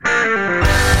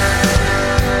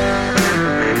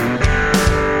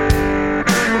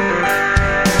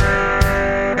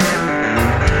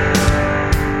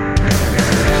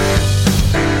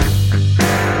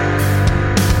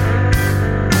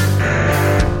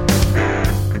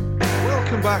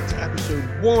back to episode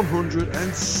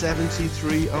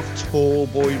 173 of Tall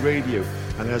Boy Radio.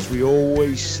 And as we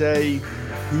always say,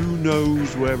 who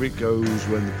knows where it goes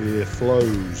when the beer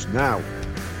flows? Now,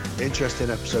 interesting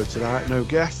episode tonight, no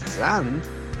guests and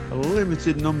a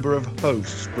limited number of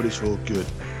hosts, but it's all good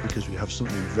because we have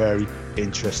something very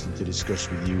interesting to discuss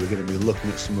with you. We're going to be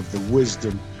looking at some of the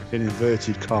wisdom, in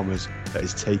inverted commas, that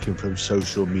is taken from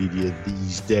social media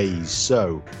these days.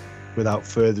 So, without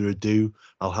further ado,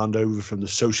 I'll hand over from the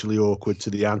socially awkward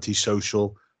to the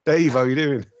antisocial. Dave, how are you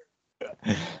doing?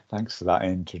 Thanks for that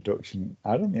introduction,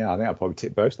 Adam. Yeah, I think I probably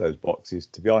tick both those boxes,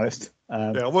 to be honest.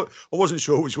 I wasn't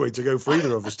sure which way to go for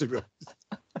either of us, to be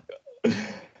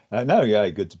honest. No, yeah,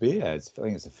 good to be here. I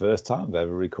think it's the first time I've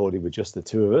ever recorded with just the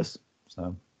two of us,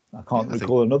 so I can't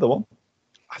recall another one.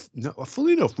 No,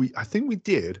 fully enough, I think we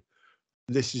did.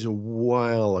 This is a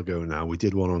while ago now. We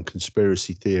did one on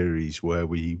conspiracy theories where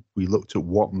we looked at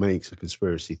what makes a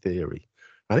conspiracy theory,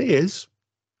 and it is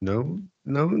no,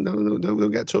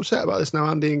 don't get too upset about this now,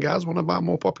 Andy and Gaz. One of our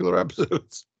more popular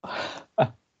episodes.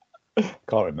 Can't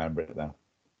remember it now.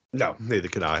 No, neither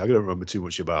can I. I don't remember too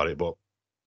much about it, but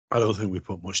I don't think we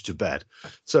put much to bed.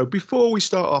 So before we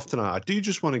start off tonight, I do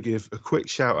just want to give a quick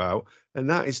shout out, and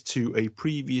that is to a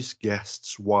previous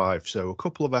guest's wife. So a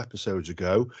couple of episodes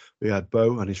ago, we had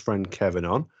Bo and his friend Kevin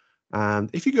on. And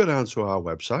if you go down to our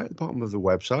website, at the bottom of the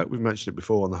website, we've mentioned it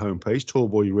before on the homepage,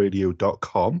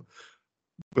 tallboyradio.com.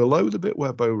 Below the bit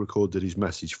where Bo recorded his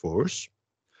message for us,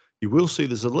 you will see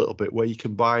there's a little bit where you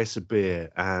can buy us a beer.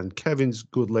 And Kevin's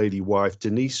good lady wife,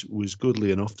 Denise, was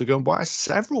goodly enough to go and buy us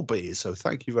several beers. So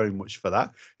thank you very much for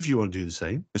that. If you want to do the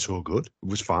same, it's all good. It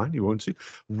was fine. You want to.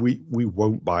 We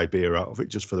won't buy beer out of it,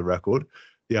 just for the record.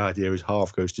 The idea is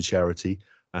half goes to charity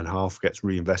and half gets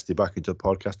reinvested back into the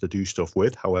podcast to do stuff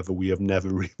with. However, we have never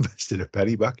reinvested a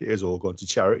penny back. It has all gone to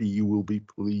charity. You will be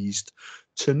pleased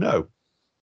to know.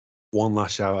 One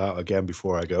last shout out again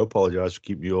before I go. Apologise for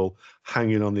keeping you all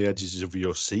hanging on the edges of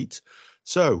your seat.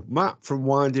 So, Matt from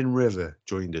Winding River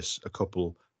joined us a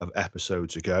couple of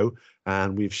episodes ago,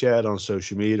 and we've shared on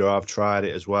social media, I've tried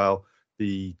it as well,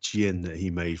 the gin that he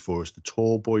made for us, the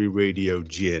Tall Boy Radio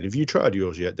gin. Have you tried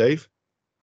yours yet, Dave?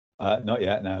 Not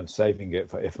yet, no. Saving it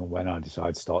for if and when I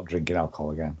decide to start drinking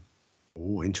alcohol again.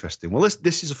 Oh, interesting. Well,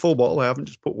 this is a full bottle. I haven't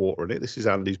just put water in it. This is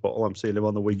Andy's bottle. I'm seeing him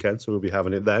on the weekend, so we'll be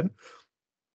having it then.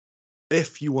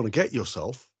 If you want to get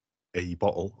yourself a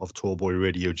bottle of Tall Boy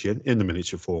Radio gin in the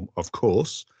miniature form, of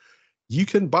course, you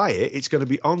can buy it. It's going to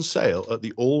be on sale at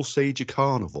the Alsager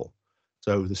Carnival.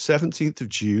 So the 17th of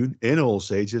June in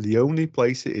Alsager, the only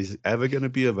place it is ever going to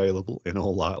be available in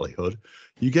all likelihood.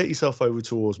 You get yourself over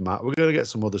towards Matt. We're going to get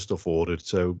some other stuff ordered.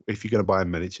 So if you're going to buy a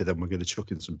miniature, then we're going to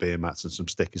chuck in some beer mats and some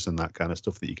stickers and that kind of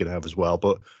stuff that you can have as well.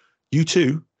 But you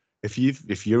too, if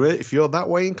you're that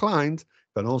way inclined,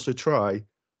 can also try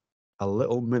a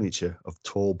little miniature of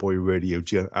Tall Boy Radio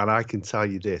gin, and I can tell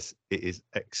you this, it is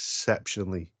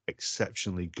exceptionally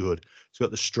good. It's got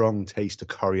the strong taste of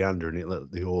coriander in it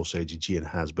that the Alsager gin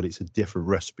has, but it's a different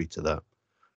recipe to that.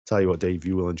 Tell you what, Dave,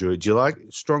 you will enjoy it. Do you like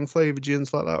strong flavored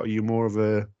gins like that, or are you more of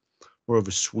a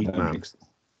sweet man?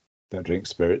 Don't drink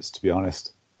spirits, to be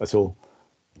honest, at all.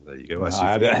 There you go.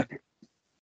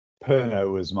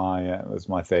 Pernod was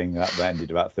my thing. That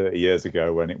ended about 30 years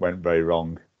ago when it went very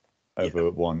wrong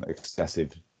over one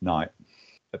excessive night.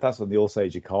 If that's on the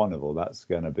Alsager Carnival, that's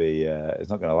going to be, it's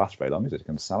not going to last very long, is it? It's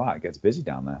going to sell out. It gets busy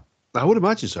down there. I would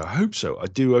imagine so. I hope so. I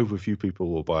do hope a few people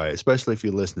will buy it, especially if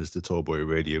you're listeners to Tall Boy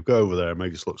Radio. Go over there and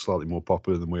make us look slightly more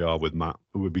popular than we are with Matt.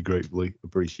 It would be greatly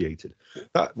appreciated.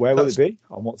 Where will it be?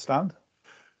 On what stand?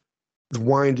 The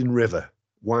Winding River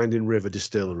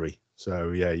Distillery.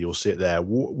 So, yeah, you'll see it there.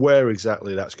 Where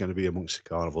exactly that's going to be amongst the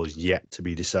carnival is yet to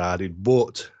be decided,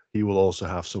 but he will also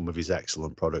have some of his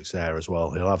excellent products there as well.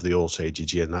 He'll have the Alsager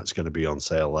gin. That's going to be on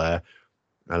sale there.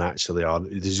 And actually,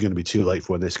 this is going to be too late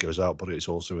for when this goes out, but it's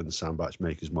also in the Sandbach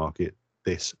Makers Market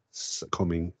this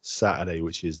coming Saturday,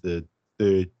 which is the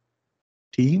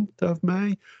 13th of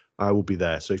May. I will be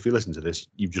there. So if you listen to this,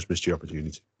 you've just missed your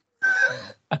opportunity.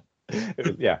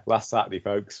 Yeah, last Saturday,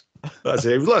 folks. That's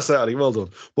it. It was last Saturday. Well done.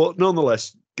 But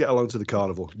nonetheless, get along to the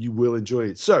carnival. You will enjoy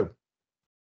it. So,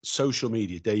 social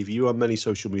media. Dave, are you on many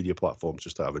social media platforms,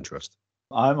 just out of interest?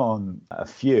 I'm on a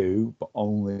few, but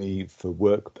only for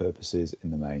work purposes in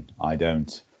the main. I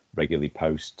don't regularly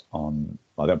post on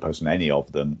any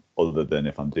of them, other than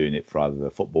if I'm doing it for either the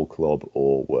football club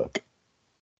or work.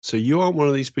 So you aren't one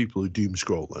of these people who doom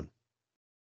scroll then?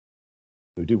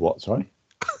 Who do what, sorry?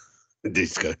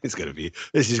 This is going to be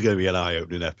an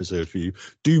eye-opening episode for you.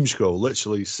 Doom scroll,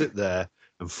 literally sit there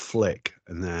and flick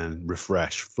and then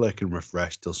flick and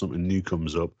refresh till something new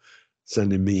comes up,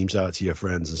 sending memes out to your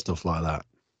friends and stuff like that.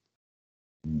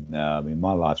 No, I mean,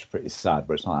 my life's pretty sad,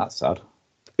 but it's not that sad.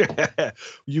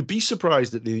 You'd be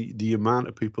surprised at the amount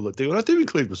of people that do, and I do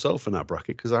include myself in that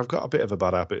bracket because I've got a bit of a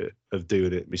bad habit of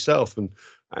doing it myself. And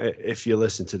if you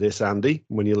listen to this, Andy,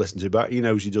 when you listen to it back, he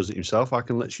knows he does it himself. I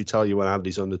can literally tell you when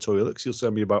Andy's on the toilet because he'll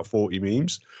send me about 40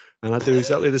 memes, and I do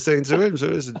exactly the same to him.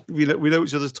 So we know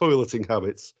each other's toileting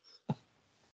habits.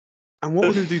 And what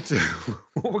we're going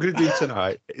to do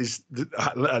tonight is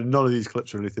none of these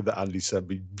clips are anything that Andy sent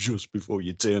me just before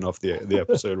you turn off the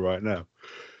episode right now.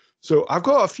 So I've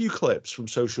got a few clips from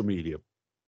social media.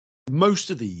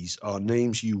 Most of these are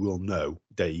names you will know,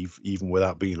 Dave, even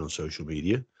without being on social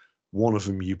media. One of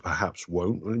them you perhaps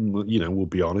won't. And, you know, we'll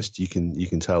be honest. You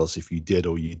can tell us if you did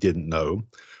or you didn't know them.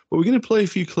 But we're going to play a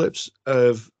few clips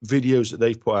of videos that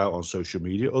they've put out on social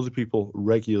media. Other people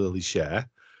regularly share.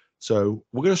 So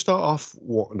we're going to start off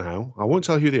now. I won't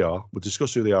tell you who they are. We'll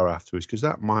discuss who they are afterwards because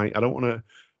I don't want to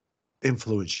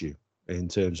influence you in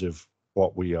terms of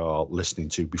what we are listening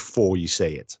to before you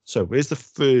say it. So here's the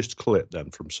first clip then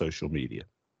from social media.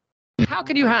 How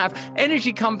can you have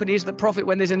energy companies that profit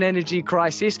when there's an energy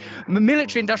crisis,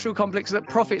 military industrial complex that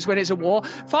profits when it's a war,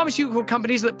 pharmaceutical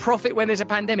companies that profit when there's a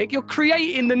pandemic? You're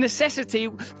creating the necessity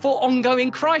for ongoing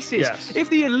crisis. Yes. If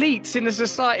the elites in the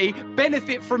society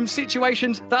benefit from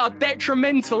situations that are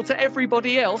detrimental to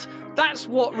everybody else, that's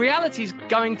what reality is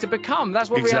going to become.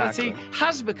 That's what reality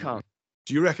has become.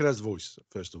 Do you recognize the voice,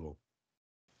 first of all?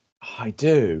 I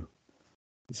do.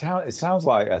 It sounds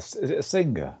like is it a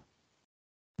singer?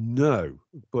 No,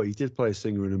 but he did play a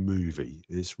singer in a movie.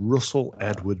 It's Russell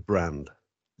Edward Brand.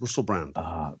 Russell Brand.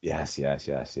 Yes. Yeah,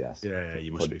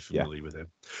 you must be familiar with him.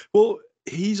 Well,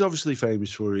 he's obviously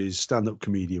famous for his stand-up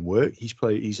comedian work.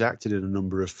 He's acted in a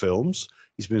number of films.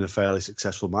 He's been a fairly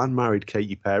successful man, married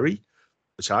Katy Perry,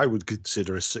 which I would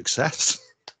consider a success.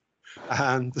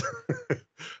 And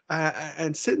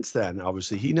and since then,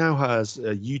 obviously, he now has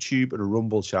a YouTube and a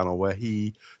Rumble channel where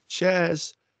he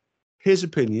shares his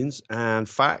opinions and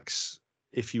facts,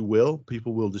 if you will.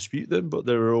 People will dispute them, but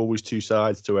there are always two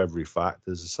sides to every fact.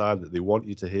 There's a side that they want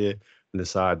you to hear and a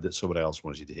side that somebody else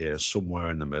wants you to hear.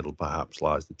 Somewhere in the middle, perhaps,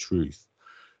 lies the truth.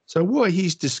 So what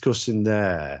he's discussing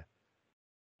there,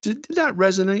 did that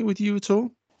resonate with you at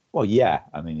all? Well, yeah.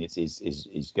 I mean,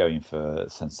 he's going for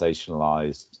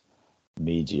sensationalized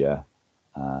media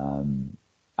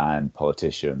and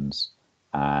politicians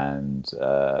and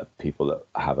people that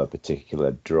have a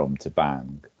particular drum to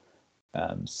bang,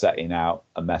 setting out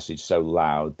a message so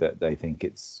loud that they think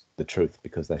it's the truth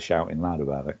because they're shouting loud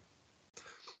about it.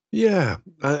 Yeah,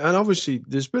 and obviously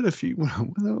there's been a few.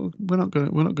 We're not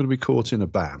going to be caught in a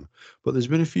ban, but there's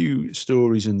been a few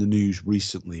stories in the news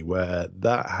recently where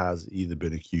that has either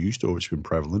been accused or it's been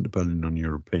prevalent, depending on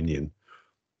your opinion.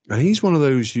 And he's one of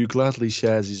those who gladly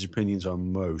shares his opinions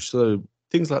on most. So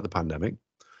things like the pandemic,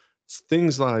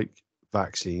 things like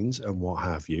vaccines and what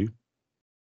have you.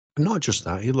 And not just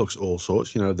that, he looks all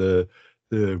sorts. You know, the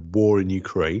war in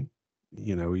Ukraine.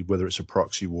 You know, whether it's a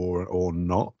proxy war or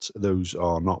not, those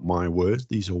are not my words.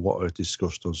 These are what are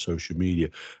discussed on social media.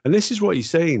 And this is what he's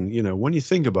saying. You know, when you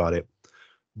think about it,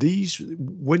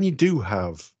 when you do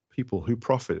have people who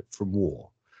profit from war,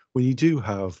 when you do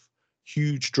have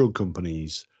huge drug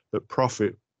companies that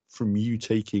profit from you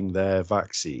taking their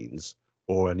vaccines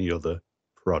or any other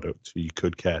product you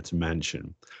could care to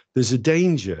mention, there's a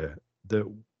danger that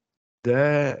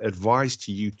their advice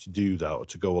to you to do that or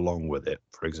to go along with it,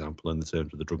 for example, in the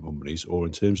terms of the drug companies or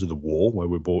in terms of the war, where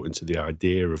we're bought into the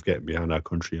idea of getting behind our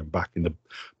country and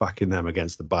backing them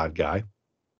against the bad guy.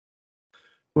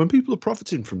 When people are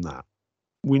profiting from that,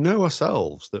 we know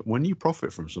ourselves that when you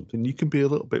profit from something, you can be a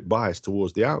little bit biased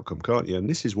towards the outcome, can't you? And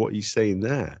this is what he's saying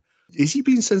there. Is he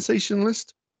being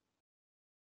sensationalist?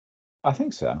 I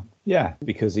think so, yeah,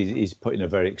 because he's putting a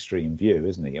very extreme view,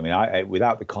 isn't he? I mean,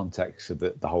 without the context of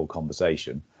the whole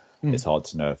conversation, it's hard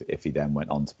to know if he then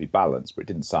went on to be balanced, but it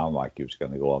didn't sound like he was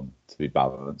going to go on to be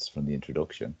balanced from the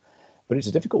introduction. But it's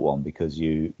a difficult one because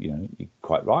you're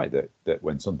quite right that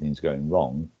when something's going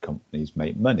wrong, companies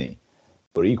make money.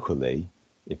 But equally,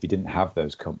 if you didn't have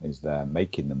those companies there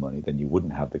making the money, then you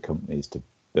wouldn't have the companies to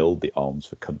build the arms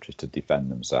for countries to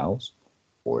defend themselves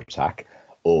or attack,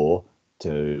 or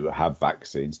to have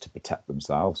vaccines to protect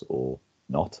themselves or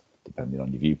not, depending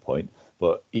on your viewpoint.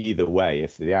 But either way,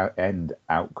 if the end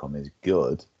outcome is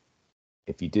good,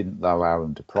 if you didn't allow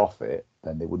them to profit,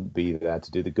 then they wouldn't be there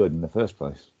to do the good in the first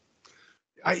place.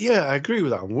 Yeah, I agree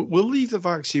with that. We'll leave the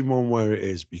vaccine one where it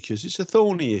is because it's a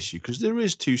thorny issue, because there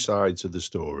is two sides of the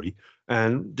story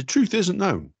and the truth isn't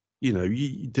known. You know,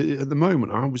 at the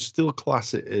moment, I would still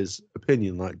class it as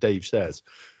opinion, like Dave says.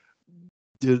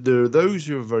 there are those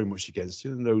who are very much against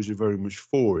it and those who are very much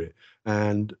for it.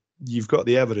 And you've got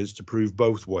the evidence to prove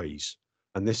both ways.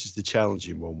 And this is the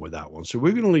challenging one with that one. So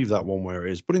we're going to leave that one where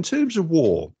it is. But in terms of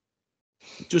war,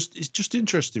 it's just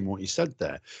interesting what you said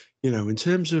there. In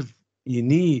terms of you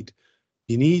need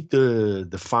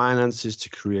the finances to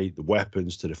create the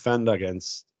weapons to defend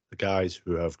against the guys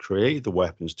who have created the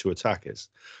weapons to attack us.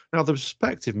 Now, the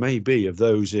perspective may be of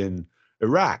those in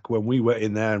Iraq when we went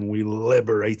in there and we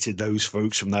liberated those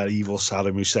folks from that evil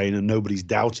Saddam Hussein, and nobody's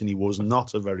doubting he was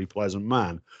not a very pleasant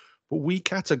man. But we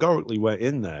categorically went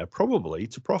in there probably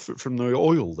to profit from the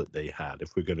oil that they had,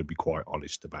 if we're going to be quite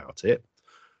honest about it.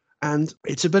 And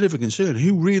it's a bit of a concern.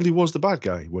 Who really was the bad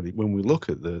guy when we look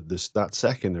at that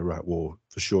second Iraq war,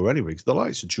 for sure, anyway? Because the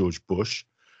likes of George Bush,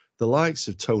 the likes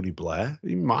of Tony Blair,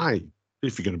 he might,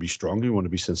 if you're going to be strong, you want to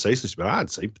be sensationalist, but I'd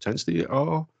say potentially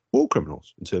are war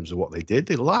criminals in terms of what they did.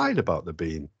 They lied about there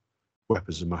being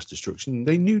weapons of mass destruction.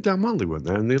 They knew damn well they weren't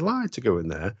there, and they lied to go in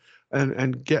there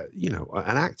and get,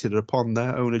 and acted upon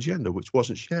their own agenda, which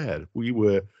wasn't shared. We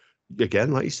were,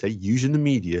 again, like you say, using the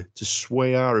media to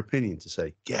sway our opinion to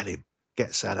say, get him,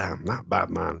 get Saddam, that bad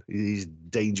man, these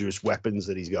dangerous weapons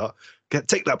that he's got,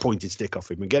 take that pointed stick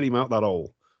off him and get him out that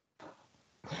hole.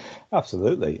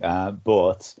 Absolutely.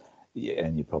 But,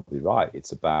 and you're probably right,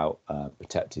 it's about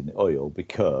protecting the oil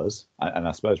because, and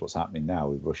I suppose what's happening now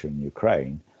with Russia and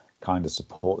Ukraine kind of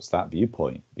supports that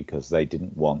viewpoint, because they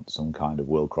didn't want some kind of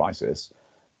world crisis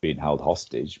being held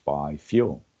hostage by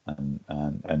fuel.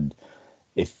 And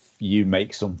if you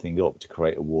make something up to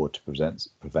create a war to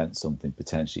prevent something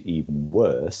potentially even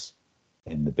worse,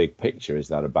 in the big picture, is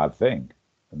that a bad thing?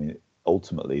 I mean,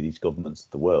 ultimately, these governments of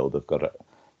the world have got to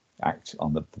act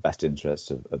on the best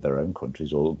interests of their own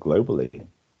countries or globally.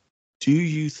 Do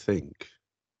you think,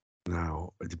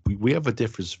 now, we have a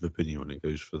difference of opinion when it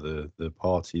goes for the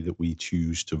party that we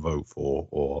choose to vote for,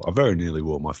 or I very nearly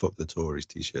wore my Fuck the Tories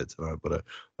t-shirt tonight, but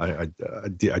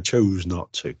I chose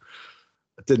not to.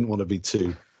 I didn't want to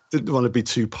be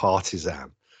too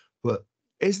partisan. But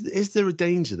is there a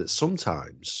danger that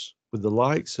sometimes with the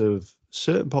likes of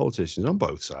certain politicians on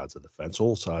both sides of the fence,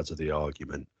 all sides of the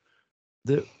argument,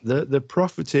 the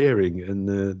profiteering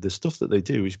and the stuff that they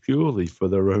do is purely for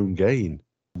their own gain?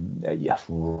 Yeah,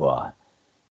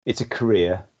 it's a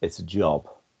career, it's a job,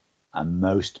 and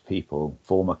most people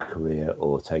form a career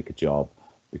or take a job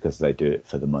because they do it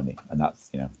for the money, and that's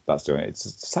doing it. It's a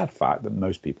sad fact that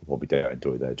most people probably don't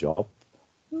enjoy their job.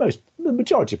 The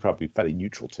majority are probably fairly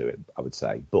neutral to it, I would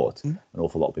say, but an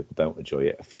awful lot of people don't enjoy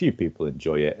it. A few people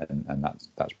enjoy it, and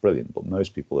that's brilliant, but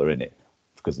most people are in it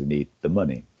because they need the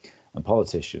money. And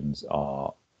politicians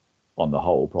are, on the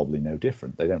whole, probably no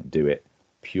different. They don't do it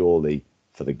purely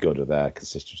for the good of their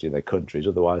constituency, their countries.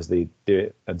 Otherwise, they do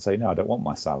it and say, no, I don't want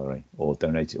my salary, or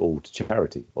donate it all to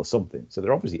charity or something. So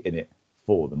they're obviously in it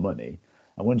for the money.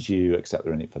 And once you accept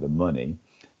they're in it for the money,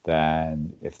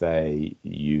 then if they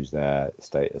use their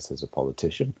status as a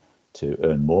politician to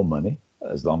earn more money,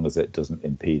 as long as it doesn't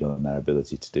impede on their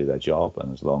ability to do their job,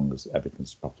 and as long as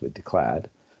everything's properly declared,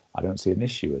 I don't see an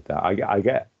issue with that. I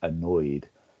get annoyed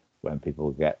when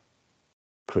people get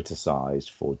criticised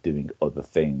for doing other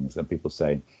things, and people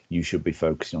say you should be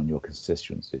focusing on your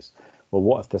constituencies. Well,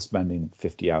 what if they're spending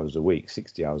 50 hours a week,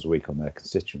 60 hours a week on their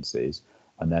constituencies,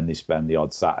 and then they spend the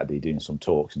odd Saturday doing some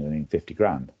talks and earning 50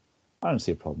 grand? I don't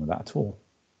see a problem with that at all.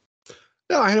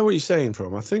 No, I know what you're saying,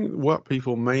 from. I think what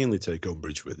people mainly take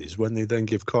umbrage with is when they then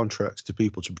give contracts to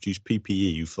people to produce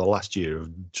PPE who for the last year have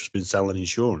just been selling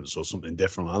insurance or something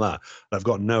different like that. I've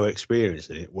got no experience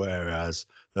in it, whereas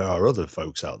there are other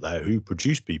folks out there who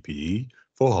produce PPE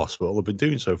for hospital, have been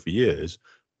doing so for years,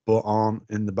 but aren't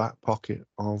in the back pocket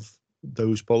of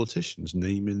those politicians,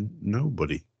 naming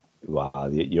nobody. Wow,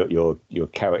 you're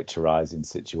characterising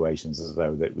situations as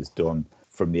though that was done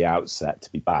from the outset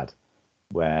to be bad,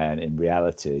 when in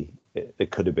reality there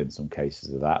could have been some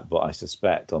cases of that. But I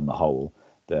suspect on the whole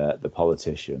the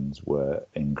politicians were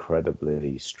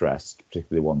incredibly stressed,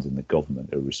 particularly ones in the government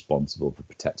who are responsible for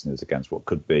protecting us against what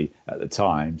could be at the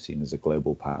time seen as a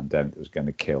global pandemic that was going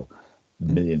to kill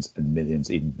millions and millions,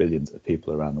 even billions of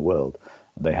people around the world.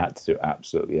 And they had to do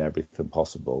absolutely everything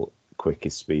possible,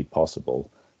 quickest speed possible,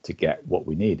 to get what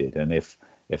we needed. And if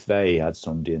they had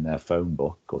somebody in their phone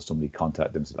book or somebody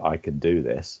contacted them and said, I can do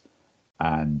this,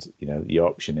 and the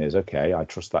option is, okay, I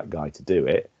trust that guy to do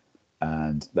it,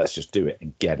 and let's just do it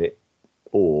and get it,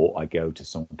 or I go to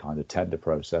some kind of tender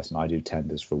process, and I do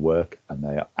tenders for work, and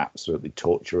they are absolutely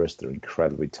torturous, they're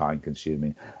incredibly time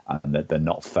consuming, and they're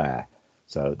not fair,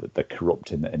 so that they're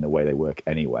corrupt in the way they work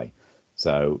anyway.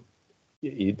 So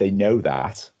they know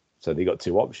that, so they got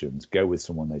two options: go with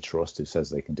someone they trust who says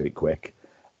they can do it quick,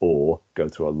 or go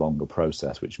through a longer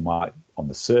process, which might on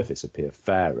the surface appear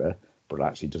fairer, but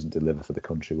actually doesn't deliver for the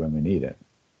country when we need it.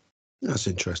 That's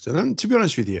interesting. And to be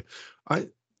honest with you, I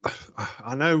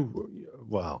know,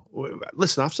 well,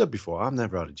 listen, I've said before, I've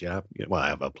never had a jab. Well, I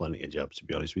have had plenty of jabs, to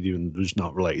be honest with you, and just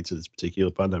not related to this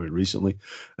particular pandemic recently.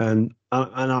 And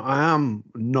I am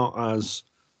not as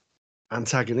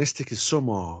antagonistic as some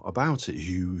are about it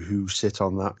who sit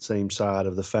on that same side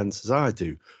of the fence as I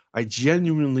do. I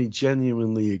genuinely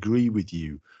agree with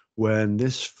you. When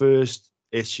this first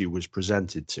issue was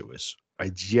presented to us, I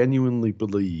genuinely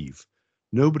believe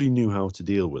nobody knew how to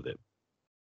deal with it.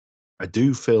 I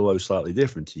do feel, though, slightly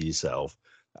different to yourself.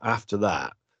 After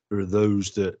that, there are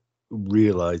those that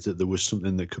realised that there was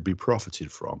something that could be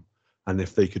profited from. And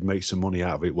if they could make some money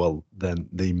out of it, well, then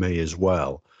they may as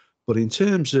well. But in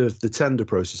terms of the tender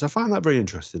process, I find that very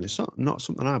interesting. It's not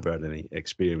something I've had any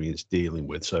experience dealing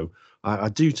with. So I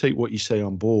do take what you say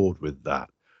on board with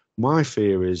that. My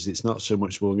fear is it's not so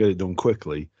much we'll get it done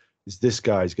quickly, is this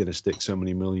guy's going to stick so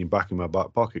many million back in my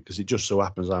back pocket because it just so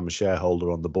happens I'm a shareholder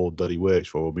on the board that he works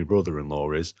for, or my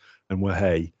brother-in-law is, and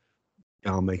hey,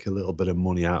 I'll make a little bit of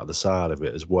money out of the side of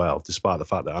it as well, despite the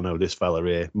fact that I know this fella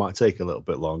here might take a little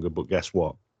bit longer, but guess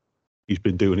what? He's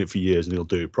been doing it for years and he'll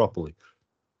do it properly.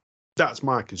 That's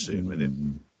my concern with it.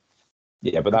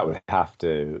 Yeah, but that would have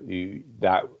to,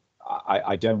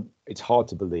 I don't, it's hard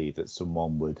to believe that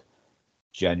someone would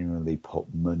genuinely put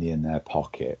money in their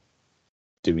pocket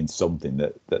doing something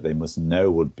that they must know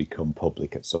would become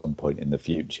public at some point in the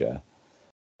future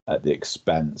at the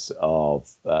expense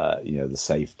of the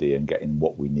safety and getting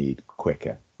what we need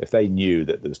quicker. If they knew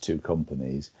that there was two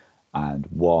companies and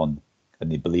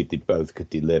they believed they both could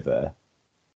deliver,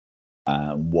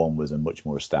 one was a much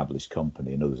more established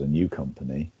company, another was a new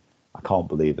company, I can't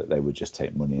believe that they would just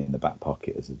take money in the back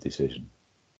pocket as a decision.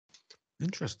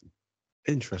 Interesting.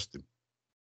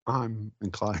 I'm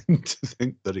inclined to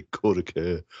think that it could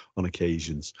occur on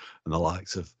occasions, and the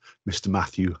likes of Mr.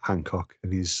 Matthew Hancock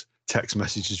and his text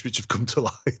messages, which have come to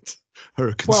light, are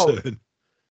a concern.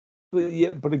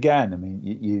 But again, I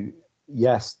mean,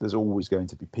 yes, there's always going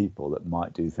to be people that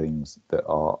might do things that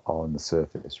are on the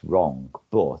surface wrong,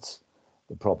 but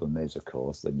the problem is, of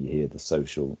course, then you hear the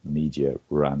social media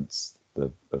rants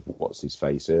of what's his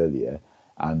face earlier,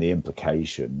 and the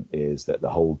implication is that the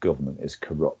whole government is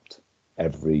corrupt.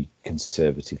 Every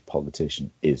conservative politician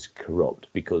is corrupt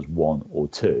because one or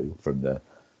two from the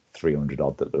 300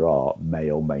 odd that there are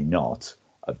may or may not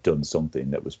have done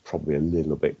something that was probably a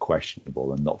little bit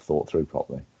questionable and not thought through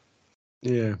properly.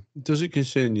 Yeah. Does it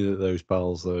concern you that those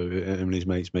pals, though, him and his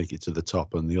mates make it to the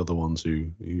top and the other ones who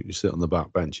sit on the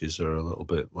back benches are a little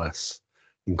bit less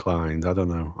inclined? I don't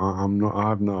know.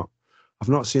 I've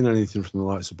not seen anything from the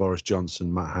likes of Boris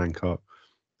Johnson, Matt Hancock,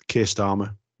 Keir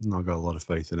Starmer. I've got a lot of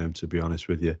faith in him, to be honest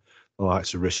with you. The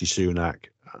likes of Rishi Sunak.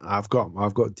 I've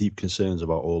got deep concerns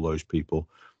about all those people.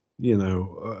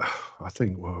 I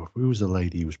think, who was the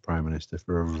lady who was Prime Minister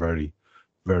for a very,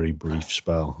 very brief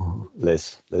spell?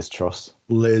 Liz Truss.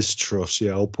 Liz Truss,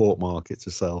 yeah, old pork market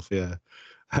herself, yeah.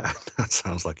 That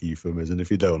sounds like a euphemism. If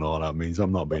you don't know what that means,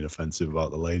 I'm not being offensive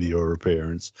about the lady or her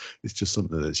appearance. It's just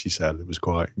something that she said that was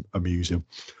quite amusing.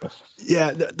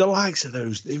 Yeah, the likes of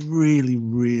those, they really,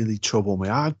 really trouble me.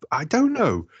 I don't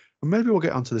know. Maybe we'll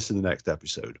get onto this in the next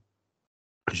episode.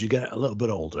 As you get a little bit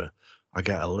older, I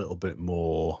get a little bit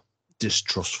more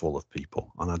distrustful of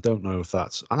people. And I don't know if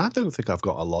that's, and I don't think I've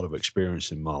got a lot of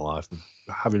experience in my life of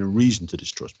having a reason to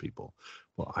distrust people.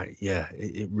 But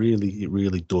it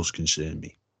really does concern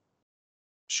me.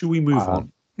 Should we move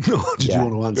on? Or did you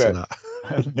want to answer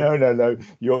that? No.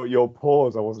 Your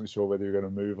pause, I wasn't sure whether you were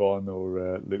going to move on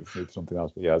or look for something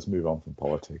else. But yeah, let's move on from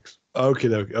politics. Okay.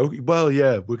 Well,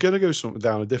 yeah, we're going to go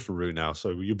down a different route now. So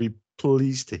you'll be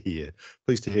pleased to hear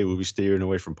we'll be steering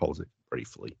away from politics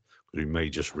briefly, because we may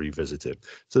just revisit it.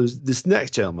 So this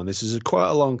next gentleman, this is quite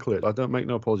a long clip. I don't make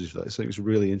no apologies for that. I think it's a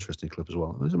really interesting clip as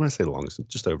well. When I say long, it's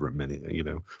just over a minute,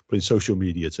 but in social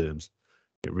media terms,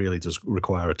 it really does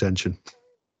require attention.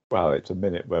 Well, it's a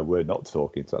minute where we're not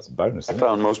talking, so that's a bonus. I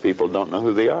found most people don't know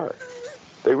who they are.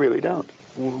 They really don't.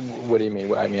 What do you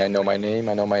mean? I mean, I know my name,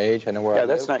 I know my age, I know where I live.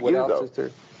 Yeah, that's not what you, else though.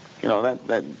 is there?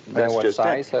 That's what just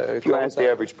size, it. If you ask the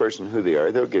average person who they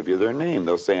are, they'll give you their name.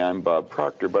 They'll say, I'm Bob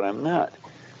Proctor, but I'm not.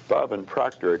 Bob and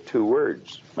Proctor are two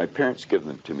words. My parents give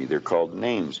them to me. They're called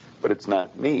names, but it's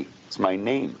not me. It's my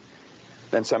name.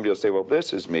 Then somebody will say, well,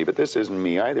 this is me, but this isn't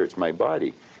me either. It's my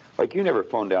body. Like, you never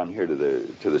phone down here to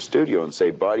the studio and say,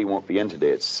 body won't be in today,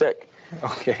 it's sick.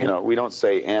 Okay. We don't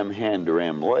say am hand or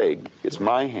am leg. It's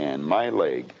my hand, my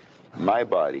leg, my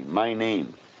body, my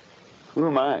name. Who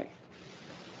am I?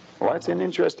 Well, that's an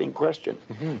interesting question.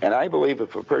 And I believe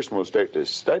if a person will start to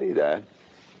study that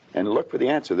and look for the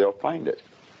answer, they'll find it.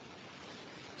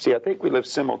 See, I think we live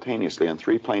simultaneously on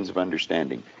 3 planes of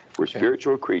understanding. We're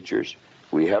spiritual creatures,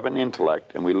 we have an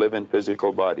intellect, and we live in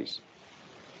physical bodies.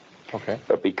 Okay.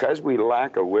 But because we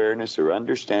lack awareness or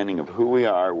understanding of who we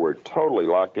are, we're totally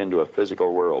locked into a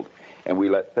physical world, and we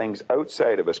let things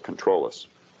outside of us control us.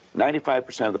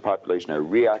 95% of the population are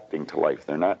reacting to life.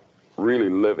 They're not really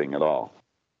living at all.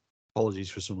 Apologies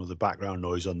for some of the background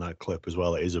noise on that clip as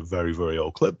well. It is a very, very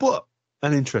old clip, but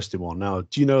an interesting one. Now,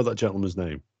 do you know that gentleman's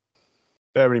name?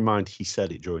 Bear in mind, he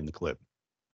said it during the clip.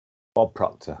 Bob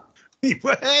Proctor.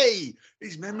 Hey,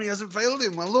 his memory hasn't failed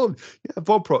him. Well done. Yeah,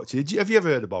 Bob Proctor. Have you ever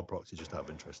heard of Bob Proctor, just out of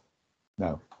interest?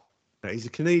 No. Now, he's a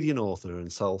Canadian author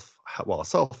and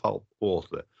self-help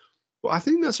author. But I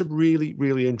think that's a really,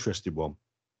 really interesting one.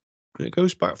 And it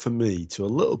goes back for me to a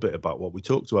little bit about what we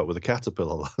talked about with the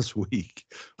caterpillar last week,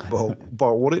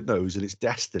 about what it knows and its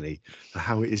destiny, and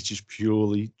how it is just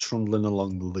purely trundling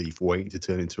along the leaf, waiting to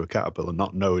turn into a caterpillar,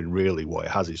 not knowing really what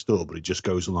it has in store, but it just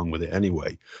goes along with it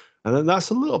anyway. And then that's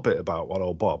a little bit about what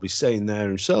old Bob is saying there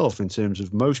himself, in terms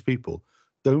of most people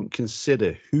don't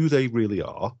consider who they really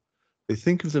are. They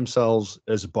think of themselves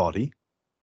as a body,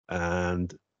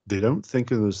 and they don't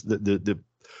think of us the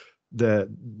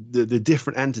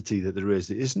different entity that there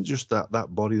is. It isn't just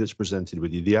that body that's presented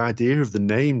with you. The idea of the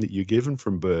name that you're given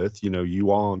from birth, you're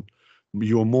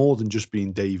more than just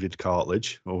being David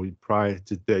Cartledge, or prior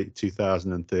to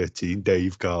 2013,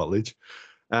 Dave Cartledge.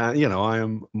 I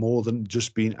am more than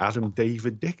just being Adam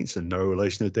David Dickinson. No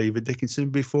relation to David Dickinson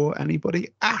before anybody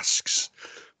asks.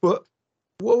 But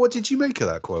what did you make of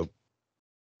that quote?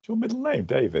 Your middle name,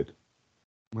 David?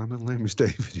 My middle name is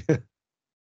David, yeah.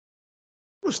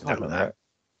 Must know that.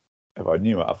 If I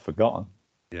knew it, I've forgotten.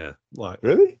 Yeah. Like,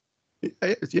 really?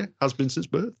 Yeah, has been since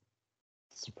birth.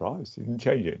 Surprised you didn't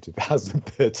change it in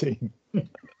 2013.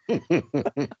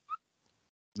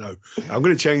 No, I'm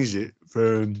going to change it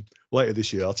for later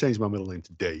this year. I'll change my middle name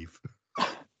to Dave.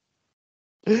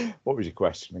 What was your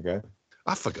question again?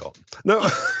 I forgot. No.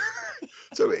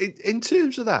 So in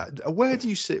terms of that, where do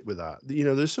you sit with that?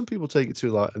 There's some people take it to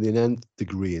like the nth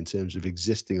degree in terms of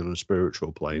existing on a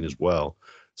spiritual plane as well.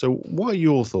 So what are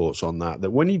your thoughts on that?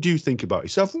 That when you do think about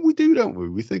yourself, and we do, don't we?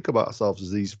 We think about ourselves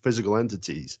as these physical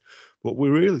entities, but we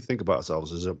really think about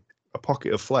ourselves as a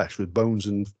pocket of flesh with bones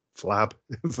and flab,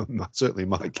 certainly in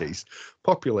my case,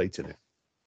 populating it.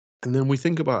 And then we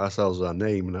think about ourselves as our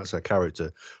name, and that's our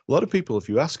character. A lot of people, if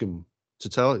you ask them to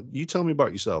tell me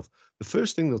about yourself, the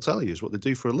first thing they'll tell you is what they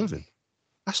do for a living.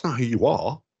 That's not who you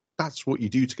are. That's what you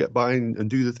do to get by and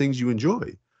do the things you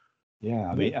enjoy. Yeah,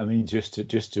 I mean, just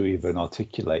to even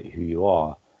articulate who you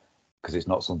are, because it's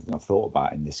not something I've thought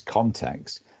about in this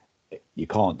context. You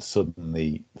can't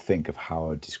suddenly think of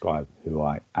how I describe who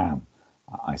I am.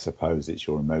 I suppose it's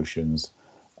your emotions,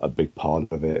 a big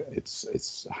part of it.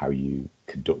 It's how you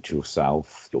conduct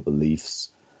yourself, your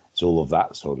beliefs. It's all of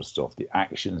that sort of stuff. The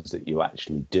actions that you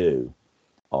actually do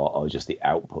are just the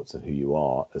outputs of who you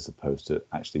are, as opposed to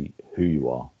actually who you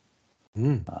are.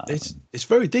 It's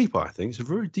very deep, I think. It's a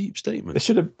very deep statement. This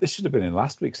should have been in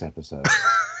last week's episode.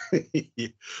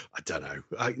 I don't know.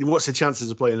 What's the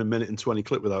chances of playing a 1:20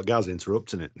 clip without Gaz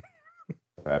interrupting it?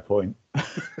 Fair point. But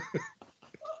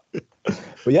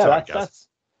yeah, sorry,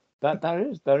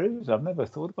 there is. I've never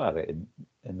thought about it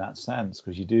in that sense,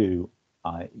 because you do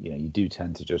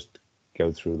tend to just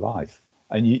go through life.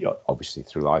 And you obviously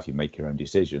through life you make your own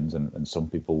decisions, and some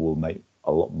people will make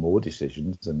a lot more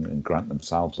decisions and grant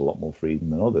themselves a lot more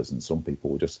freedom than others. And some people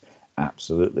will just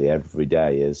absolutely every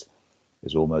day is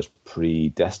almost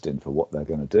predestined for what they're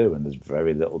going to do, and there's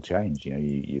very little change.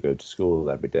 You go to school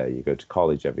every day, you go to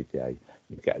college every day,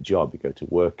 you get a job, you go to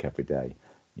work every day.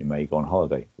 You may go on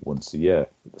holiday once a year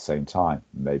at the same time,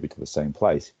 maybe to the same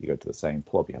place. You go to the same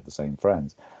club, you have the same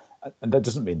friends, and that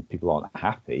doesn't mean people aren't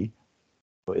happy.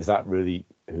 But is that really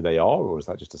who they are, or is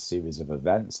that just a series of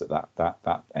events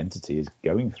that entity is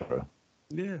going through?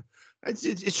 Yeah,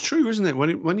 it's true, isn't it?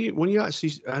 When you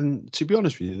actually, and to be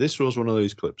honest with you, this was one of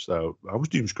those clips. So I was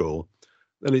doom scroll,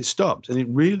 and it stopped, and it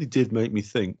really did make me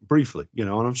think briefly. And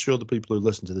I'm sure the people who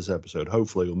listen to this episode,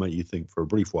 hopefully, will make you think for a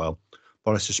brief while.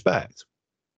 But I suspect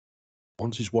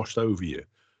once it's washed over you,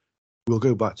 we'll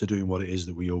go back to doing what it is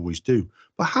that we always do.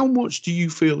 But how much do you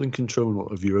feel in control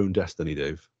of your own destiny,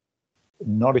 Dave?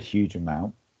 Not a huge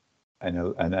amount, and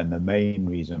the main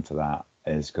reason for that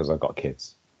is because I've got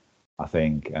kids. I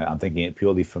think I'm thinking it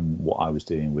purely from what I was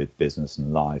doing with business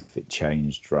and life. It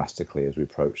changed drastically as we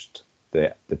approached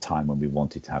the time when we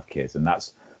wanted to have kids, and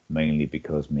that's mainly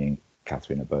because me and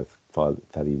Catherine are both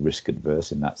fairly risk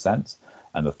adverse in that sense,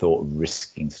 And the thought of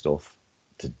risking stuff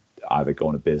to either go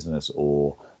on a business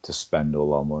or to spend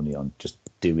all our money on just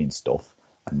doing stuff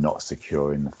and not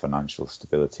securing the financial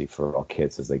stability for our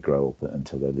kids as they grow up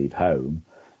until they leave home,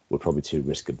 we're probably too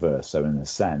risk adverse. So in a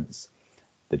sense,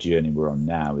 the journey we're on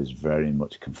now is very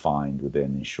much confined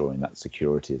within ensuring that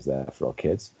security is there for our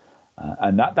kids.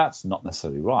 And that's not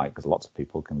necessarily right, because lots of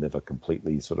people can live a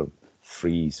completely sort of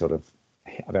free sort of,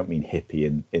 I don't mean hippie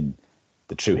in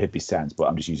the true hippie sense, but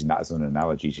I'm just using that as an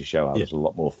analogy to show how there's a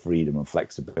lot more freedom and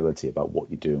flexibility about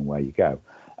what you do and where you go,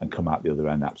 and come out the other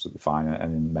end absolutely fine,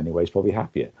 and in many ways probably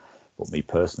happier. But me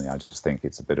personally, I just think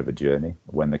it's a bit of a journey.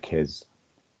 When the kids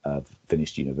have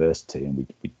finished university, and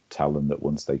we tell them that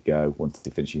once they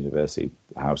finish university,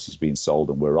 the house is being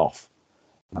sold and we're off.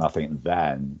 And I think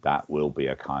then that will be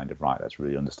a kind of, right, let's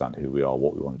really understand who we are,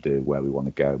 what we want to do, where we want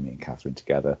to go, me and Catherine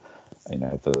together,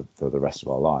 for the rest of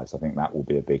our lives. I think that will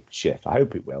be a big shift. I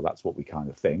hope it will. That's what we kind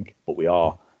of think. But we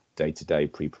are day-to-day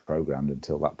pre-programmed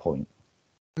until that point.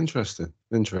 Interesting.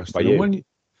 By you?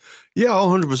 Yeah,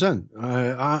 100%.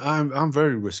 I'm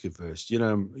very risk averse.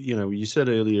 You said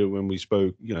earlier when we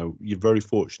spoke, you're very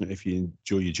fortunate if you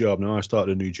enjoy your job. Now, I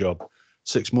started a new job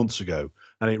 6 months ago,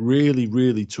 and it really,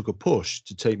 really took a push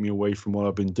to take me away from what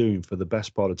I've been doing for the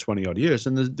best part of 20 odd years.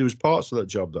 And there was parts of that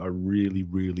job that I really,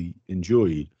 really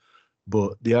enjoyed.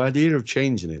 But the idea of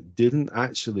changing it didn't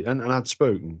actually, and I'd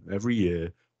spoken every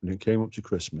year when it came up to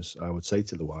Christmas, I would say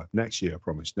to the wife, next year, I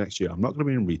promise, next year, I'm not going to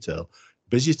be in retail.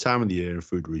 Busiest time of the year in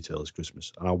food retail is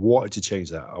Christmas. And I wanted to change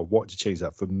that. I wanted to change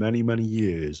that for many, many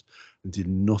years, and did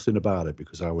nothing about it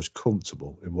because I was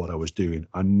comfortable in what I was doing.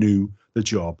 I knew the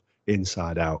job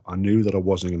inside out. I knew that I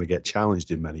wasn't going to get challenged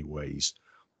in many ways.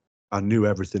 I knew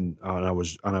everything, and I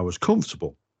was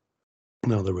comfortable.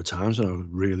 Now, there were times when it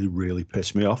really, really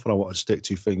pissed me off, and I wanted to stick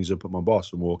two fingers up at my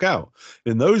boss and walk out.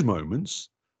 In those moments,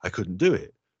 I couldn't do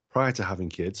it. Prior to having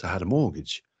kids, I had a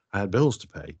mortgage. I had bills to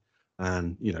pay.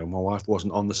 And, my wife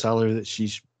wasn't on the salary that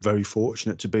she's very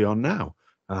fortunate to be on now.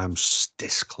 I'm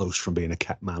this close from being a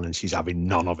cat man, and she's having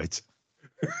none of it.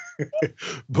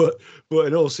 but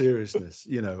in all seriousness,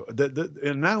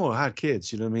 and now I had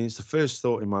kids, it's the first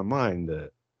thought in my mind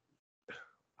that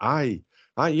I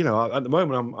at the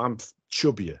moment I'm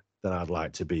chubbier than I'd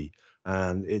like to be.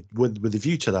 And it with the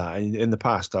view to that, in the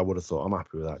past, I would have thought I'm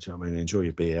happy with that. Do you know what I mean? I enjoy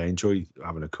a beer, I enjoy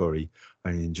having a curry,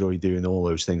 I enjoy doing all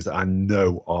those things that I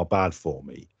know are bad for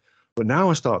me. But now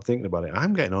I start thinking about it.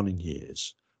 I'm getting on in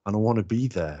years, and I want to be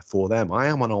there for them. I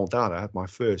am an old dad. I had my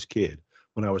first kid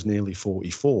when I was nearly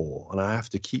 44, and I have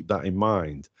to keep that in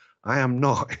mind. I am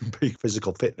not in peak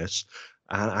physical fitness,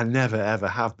 and I never ever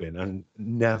have been, and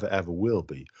never ever will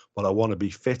be. But I want to be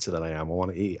fitter than I am. I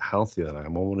want to eat healthier than I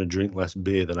am. I want to drink less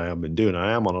beer than I have been doing.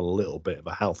 I am on a little bit of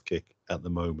a health kick at the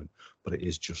moment, but it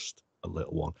is just a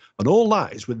little one. And all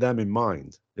that is with them in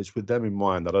mind. It's with them in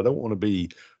mind that I don't want to be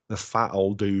the fat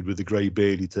old dude with the grey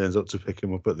beard who turns up to pick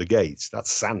him up at the gates.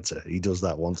 That's Santa. He does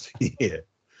that once a year.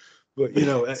 But,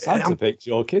 Santa picks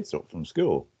your kids up from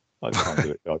school. I can't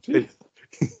do it, George.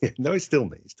 No, it's still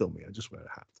me. It's still me. I just wear a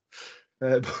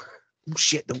hat.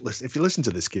 Shit, don't listen. If you listen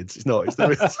to this, kids, it's not.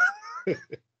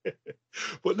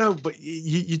 But no, but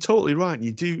you're totally right.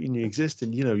 You do, and you exist,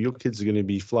 and your kids are going to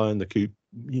be flying the coop.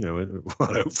 I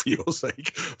hope for your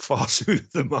sake, far sooner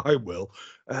than I will.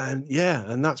 And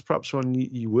and that's perhaps when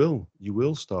you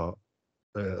will start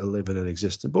living and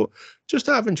existing. But just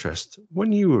out of interest,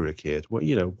 when you were a kid, what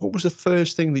was the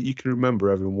first thing that you can remember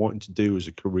everyone wanting to do as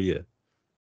a career?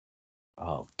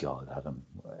 Oh God, Adam.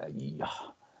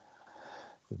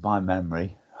 With my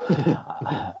memory,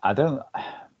 I don't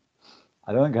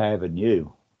think I ever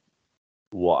knew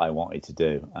what I wanted to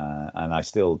do, and I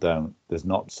still don't. There's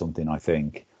not something I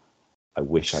think I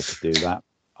wish I could do that.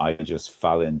 I just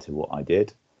fell into what I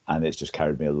did, and it's just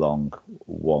carried me along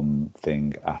one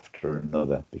thing after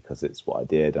another because it's what I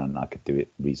did, and I could do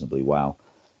it reasonably well.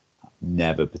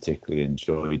 Never particularly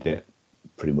enjoyed it,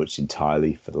 pretty much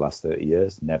entirely for the last 30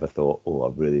 years. Never thought, oh,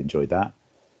 I've really enjoyed that.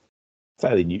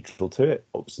 Fairly neutral to it,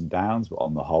 ups and downs, but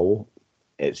on the whole,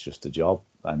 it's just a job.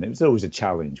 And it was always a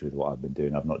challenge with what I've been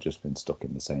doing. I've not just been stuck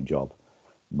in the same job,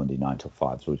 Monday 9 till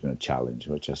 5. It's always been a challenge,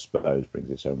 which I suppose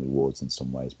brings its own rewards in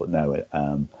some ways. But no,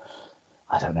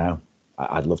 I don't know.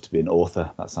 I'd love to be an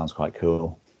author. That sounds quite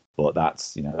cool. But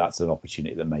that's an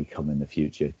opportunity that may come in the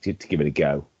future to give it a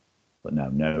go. But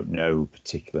no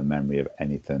particular memory of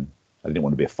anything. I didn't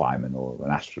want to be a fireman or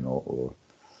an astronaut or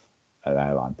an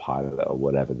airline pilot or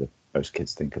whatever most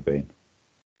kids think of being.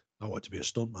 I want to be a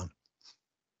stuntman.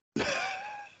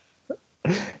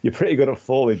 You're pretty good at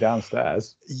falling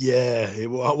downstairs. Yeah,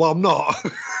 well, I'm not,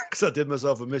 because I did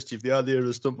myself a mischief. The idea of a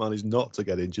stuntman is not to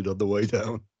get injured on the way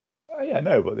down. Yeah,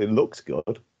 no, but it looks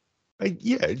good.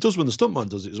 Yeah, it does when the stuntman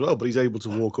does it as well, but he's able to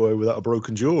walk away without a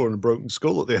broken jaw and a broken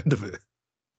skull at the end of it.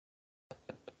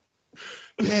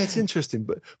 Yeah, it's interesting,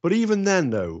 but even then,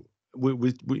 though,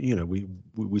 we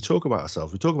talk about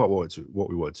ourselves, we talk about what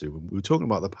we want to, and we're talking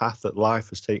about the path that life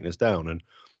has taken us down. And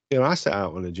I set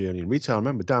out on a journey in retail. I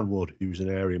remember Dan Wood, who was an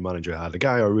area manager I had, a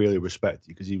guy I really respected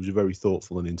because he was a very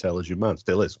thoughtful and intelligent man.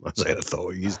 Still is. I'm saying I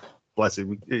thought he's, bless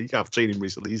him. I've seen him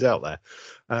recently. He's out there,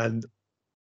 and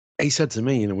he said to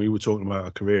me, we were talking about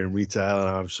a career in retail, and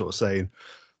I was sort of saying,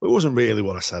 it wasn't really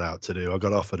what I set out to do. I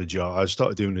got offered a job. I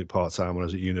started doing it part-time when I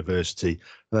was at university,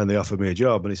 and then they offered me a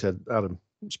job, and he said, Adam,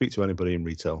 speak to anybody in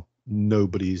retail.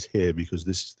 Nobody's here because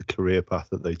this is the career path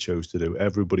that they chose to do.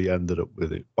 Everybody ended up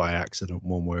with it by accident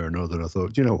one way or another. And I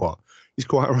thought, you know what? He's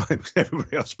quite right, because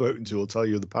everybody I've spoken to will tell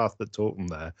you the path that took them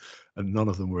there, and none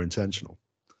of them were intentional.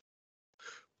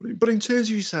 But in terms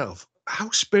of yourself, how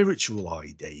spiritual are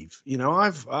you, Dave?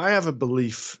 I have a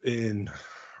belief in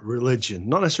religion,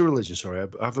 not necessarily religion, sorry.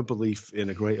 I have a belief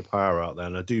in a greater power out there,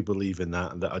 and I do believe in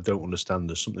that, and that I don't understand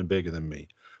there's something bigger than me.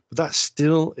 But that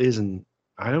still isn't,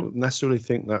 I don't necessarily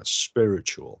think that's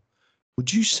spiritual.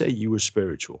 Would you say you were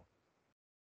spiritual?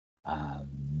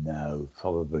 No,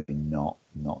 probably not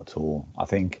at all. I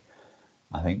think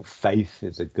faith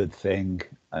is a good thing,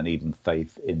 and even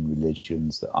faith in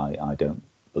religions that I don't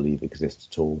believe exist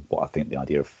at all. But I think the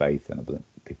idea of faith and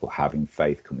people having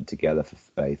faith, coming together for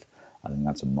faith, I think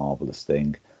that's a marvelous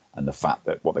thing. And the fact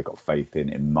that what they got faith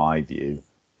in my view,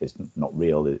 is not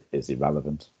real is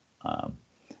irrelevant.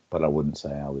 But I wouldn't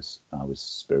say I was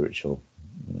spiritual,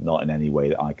 not in any way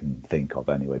that I can think of.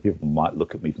 Anyway, people might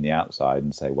look at me from the outside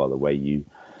and say, well, the way you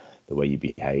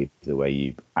behave, the way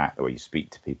you act, the way you speak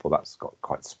to people, that's got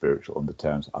quite spiritual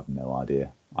undertones. I've no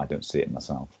idea. I don't see it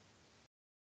myself.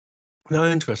 No,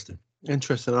 interesting.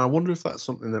 I wonder if that's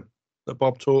something that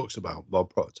Bob talks about,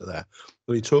 Bob Proctor there,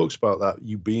 when he talks about that,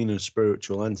 you being a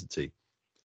spiritual entity.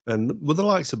 And with the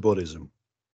likes of Buddhism,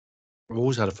 I've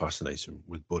always had a fascination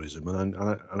with Buddhism, and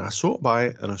I sort of buy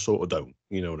it and I sort of don't.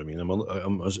 You know what I mean?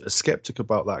 I'm as skeptic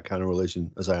about that kind of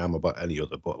religion as I am about any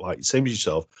other. But like, same as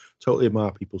yourself, totally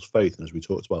admire people's faith. And as we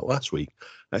talked about last week,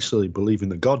 actually believing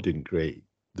that God didn't create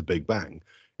the Big Bang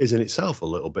is in itself a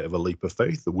little bit of a leap of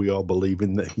faith, that we are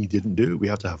believing that he didn't do it. We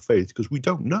have to have faith because we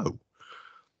don't know.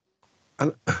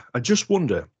 And I just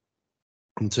wonder,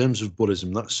 in terms of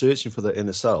Buddhism, that searching for the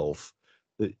inner self,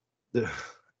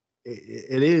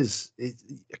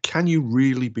 can you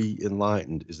really be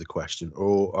enlightened is the question,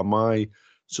 or am I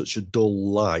such a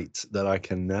dull light that I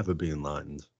can never be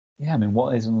enlightened? Yeah, I mean,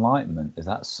 what is enlightenment? Is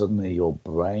that suddenly your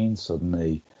brain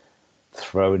suddenly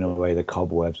throwing away the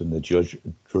cobwebs and the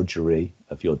drudgery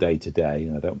of your day to day?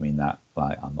 And I don't mean that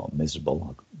like I'm not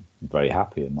miserable. I'm very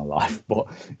happy in my life, but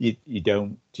you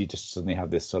just suddenly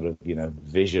have this sort of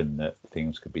vision that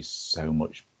things could be so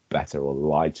much better or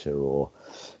lighter or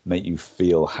make you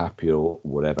feel happier, or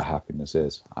whatever happiness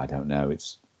is. I don't know.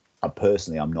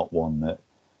 I'm not one that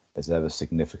has ever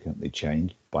significantly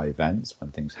changed by events.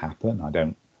 When things happen, I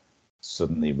don't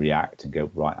suddenly react and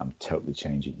go, right, I'm totally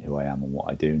changing who I am and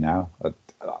what I do now.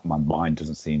 My mind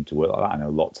doesn't seem to work like that. I know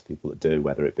lots of people that do,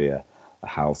 whether it be a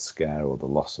health scare or the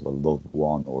loss of a loved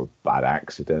one or a bad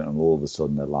accident, and all of a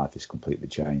sudden their life is completely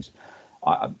changed.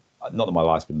 Not that my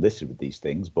life's been littered with these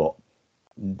things, but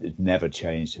it never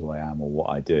changed who I am or what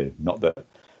I do. Not that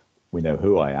we know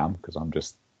who I am, because I'm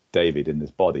just David in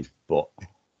this body, but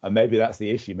and maybe that's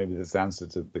the issue. Maybe that's the answer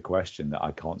to the question, that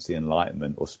I can't see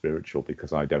enlightenment or spiritual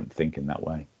because I don't think in that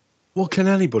way. Well, can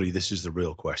anybody? This is the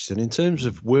real question. In terms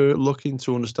of we're looking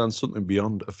to understand something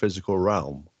beyond a physical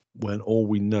realm, when all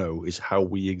we know is how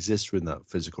we exist in that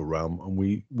physical realm, and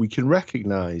we can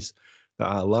recognize that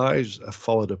our lives have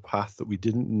followed a path that we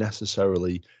didn't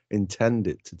necessarily intend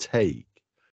it to take,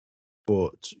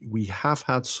 but we have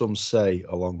had some say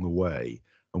along the way,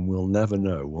 and we'll never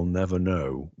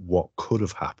know what could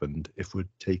have happened if we'd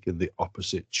taken the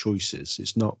opposite choices.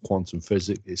 It's not quantum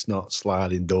physics, it's not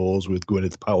sliding doors with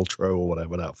Gwyneth Paltrow or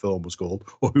whatever that film was called,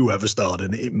 or whoever starred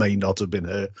in it. It may not have been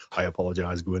her. I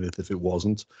apologize, Gwyneth, if it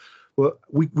wasn't. But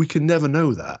we can never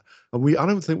know that. And I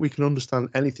don't think we can understand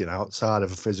anything outside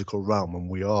of a physical realm, and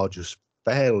we are just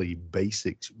fairly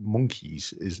basic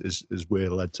monkeys, is we're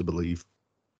led to believe.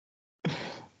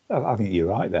 I think you're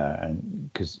right there,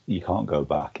 and because you can't go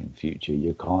back in future,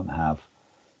 you can't have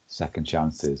second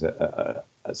chances at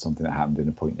something that happened in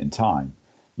a point in time.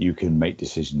 You can make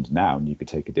decisions now, and you could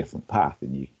take a different path,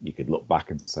 and you could look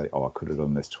back and say, "Oh, I could have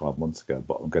done this 12 months ago,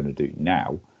 but I'm going to do it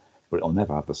now." But it'll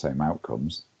never have the same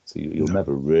outcomes, so you'll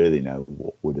never really know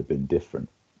what would have been different.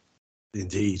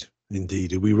 Indeed.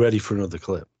 Are we ready for another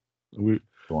clip?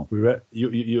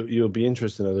 You'll be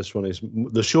interested in how this one is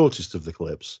the shortest of the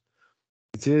clips.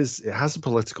 It has a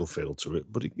political feel to it,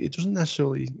 but it doesn't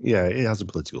necessarily. Yeah, it has a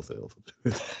political feel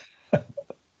to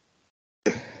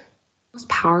it. Most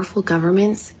powerful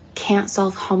governments can't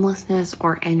solve homelessness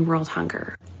or end world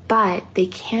hunger, but they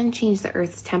can change the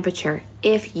Earth's temperature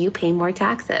if you pay more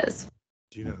taxes.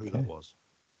 Do you know who that was?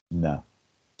 No.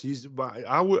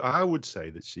 I would say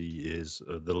that she is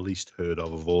the least heard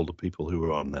of all the people who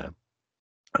are on there.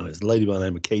 And it's a lady by the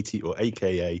name of Katie, or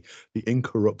AKA the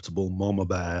Incorruptible Mama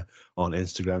Bear on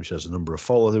Instagram. She has a number of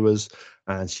followers,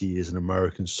 and she is an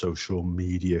American social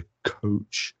media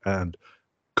coach and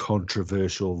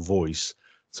controversial voice.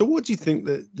 So what do you think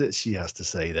that she has to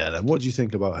say there then? What do you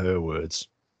think about her words?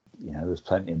 You know, there's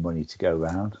plenty of money to go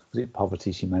around. Was it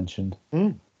poverty she mentioned?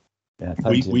 Mm. Yeah,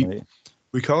 plenty of money.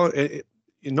 We can't...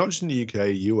 not just in the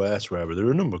UK, US, wherever, there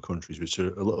are a number of countries which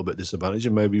are a little bit disadvantaged,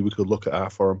 and maybe we could look at our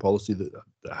foreign policy that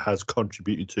has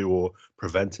contributed to or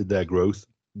prevented their growth.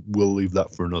 We'll leave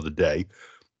that for another day.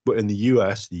 But in the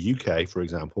US, the UK, for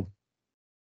example,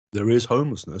 there is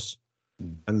homelessness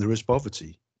and there is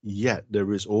poverty. Yet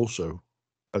there is also,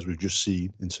 as we've just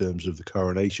seen in terms of the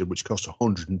coronation, which cost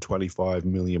 £125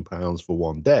 million for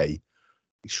one day,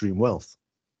 extreme wealth.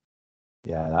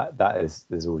 Yeah,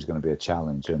 there's always going to be a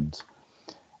challenge, and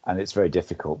it's very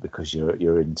difficult because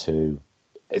you're into.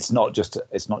 It's not just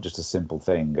a simple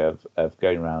thing of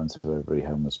going around to every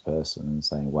homeless person and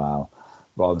saying, "Wow,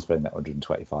 rather than spending that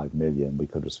 125 million, we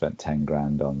could have spent 10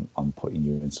 grand on putting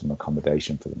you in some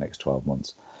accommodation for the next 12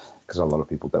 months." Because a lot of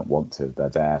people don't want to. They're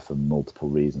there for multiple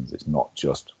reasons. It's not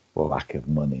just lack of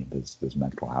money. There's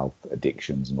mental health,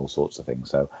 addictions, and all sorts of things.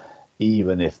 So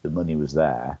even if the money was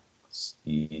there,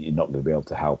 you're not going to be able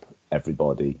to help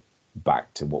everybody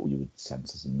back to what we would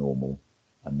sense as a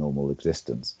normal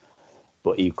existence.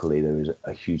 But equally, there is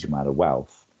a huge amount of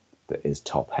wealth that is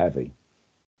top heavy,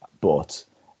 but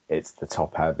it's the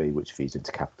top heavy which feeds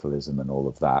into capitalism and all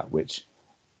of that, which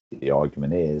the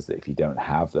argument is that if you don't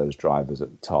have those drivers at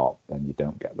the top, then you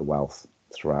don't get the wealth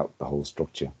throughout the whole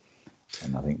structure.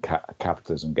 And I think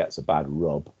capitalism gets a bad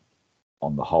rub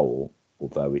on the whole,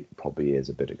 although it probably is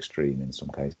a bit extreme in some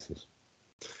cases.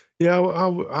 Yeah,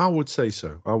 I would say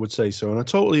so. And I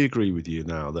totally agree with you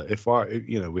now that if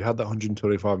we had that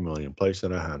 125 million placed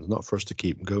in our hands, not for us to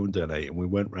keep and go and donate, and we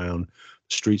went round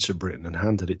the streets of Britain and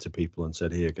handed it to people and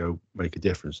said, here, go make a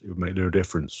difference. It would make no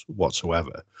difference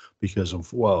whatsoever, because it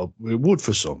would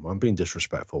for some. I'm being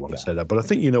disrespectful when I say that, but I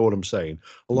think you know what I'm saying.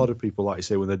 A lot of people, like you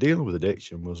say, when they're dealing with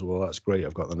addiction, was, well, that's great.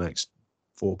 I've got the next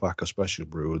 4-pack of Special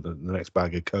Brew, the next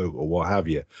bag of Coke, or what have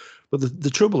you. But the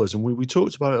trouble is, and we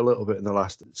talked about it a little bit in the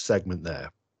last segment there,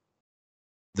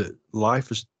 that life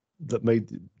has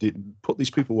put these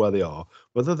people where they are,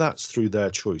 whether that's through their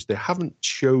choice. They haven't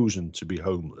chosen to be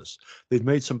homeless. They've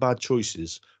made some bad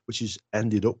choices, which has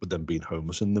ended up with them being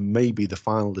homeless. And then maybe the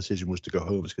final decision was to go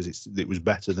homeless because it was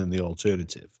better than the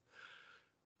alternative.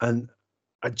 And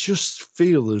I just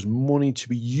feel there's money to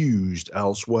be used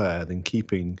elsewhere than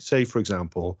keeping, say, for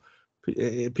example,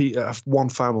 one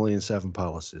family in 7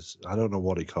 palaces. I don't know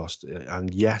what it cost.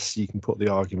 And yes, you can put the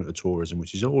argument of tourism,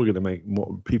 which is all going to make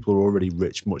people who are already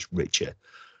rich much richer.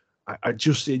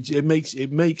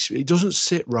 It doesn't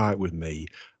sit right with me.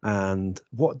 And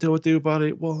what do I do about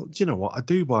it? Well, do you know what? I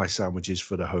do buy sandwiches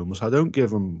for the homeless. I don't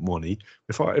give them money.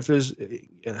 If there's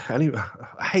any,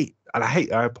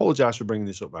 I apologize for bringing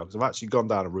this up now, because I've actually gone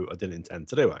down a route I didn't intend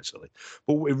to do, actually.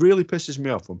 But it really pisses me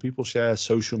off when people share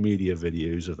social media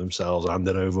videos of themselves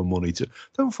handing over money to.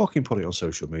 Don't fucking put it on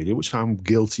social media, which I'm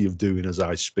guilty of doing as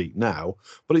I speak now.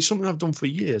 But it's something I've done for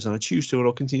years, and I choose to, and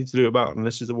I'll continue to do about it. And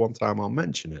this is the one time I'll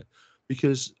mention it,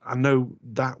 because I know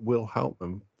that will help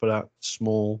them for that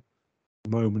small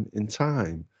moment in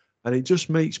time. And it just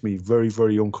makes me very,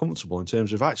 very uncomfortable in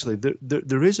terms of actually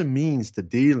there is a means to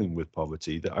dealing with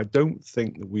poverty that I don't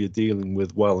think that we are dealing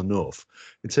with well enough,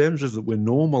 in terms of that we're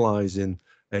normalizing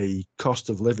a cost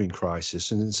of living crisis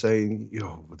and saying,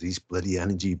 these bloody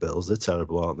energy bills, they're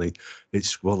terrible, aren't they?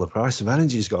 The price of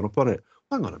energy has gone up on it.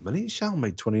 Hang on a minute, Shell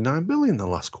made 29 billion the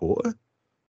last quarter.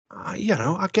 I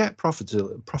get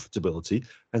profitability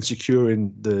and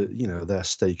securing their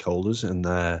stakeholders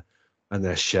and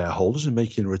their shareholders and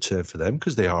making a return for them,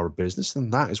 because they are a business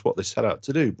and that is what they set out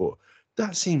to do. But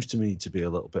that seems to me to be a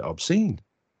little bit obscene.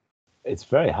 It's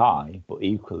very high, but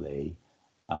equally,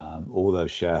 all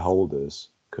those shareholders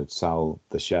could sell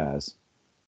the shares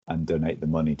and donate the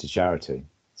money to charity.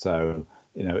 So,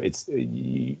 it's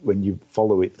when you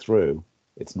follow it through,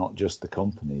 it's not just the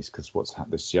companies, because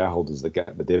the shareholders that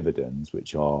get the dividends,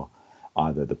 which are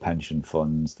either the pension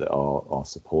funds that are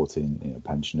supporting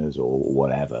pensioners or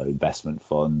whatever, investment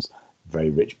funds, very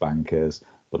rich bankers,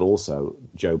 but also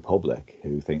Joe Public,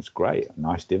 who thinks, great,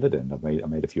 nice dividend. I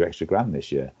made a few extra grand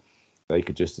this year. They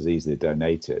could just as easily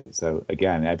donate it. So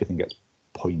again, everything gets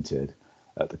pointed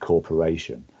at the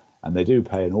corporation, and they do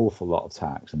pay an awful lot of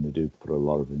tax, and they do put a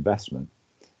lot of investment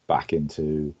back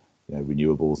into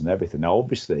renewables and everything. Now,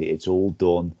 obviously, it's all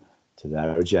done to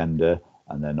their agenda,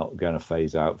 and they're not going to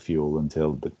phase out fuel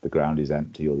until the ground is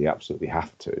empty, or they absolutely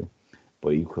have to.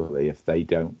 But equally, if they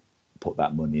don't put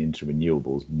that money into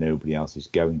renewables, nobody else is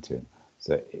going to.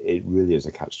 So it really is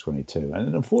a catch-22.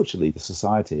 And unfortunately, the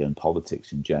society and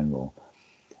politics in general,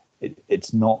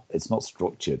 it's not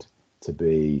structured to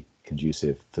be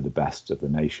conducive for the best of the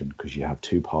nation, because you have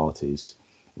two parties,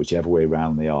 whichever way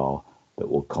around they are, that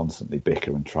will constantly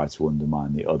bicker and try to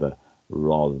undermine the other,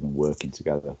 rather than working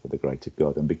together for the greater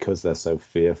good. And because they're so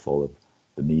fearful of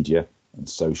the media and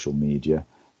social media,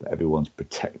 that everyone's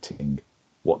protecting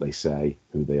what they say,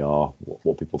 who they are,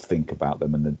 what people think about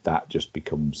them, and that just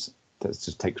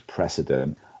takes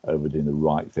precedent over doing the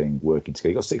right thing, working together.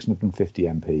 You've got 650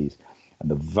 MPs,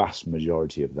 and the vast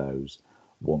majority of those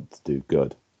want to do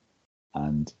good.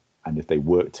 And if they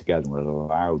work together and are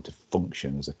allowed to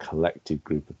function as a collective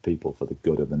group of people for the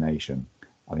good of the nation,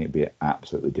 I think it'd be an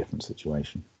absolutely different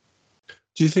situation.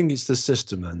 Do you think it's the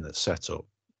system then that's set up,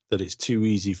 that it's too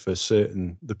easy for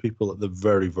the people at the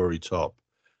very, very top,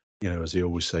 as they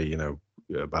always say,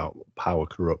 about power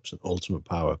corrupts and ultimate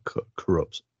power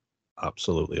corrupts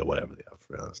absolutely, or whatever they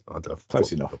have.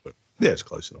 Close enough. Yeah, it's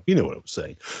close enough. You know what I was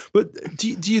saying. But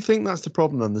do you think that's the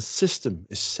problem then? The system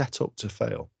is set up to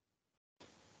fail?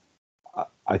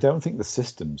 I don't think the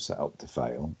system's set up to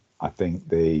fail. I think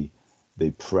the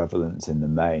prevalence in the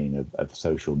main of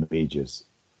social media's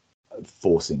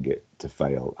forcing it to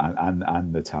fail,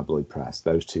 and the tabloid press,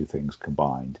 those two things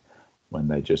combined, when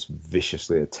they just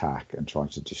viciously attack and try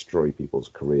to destroy people's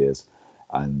careers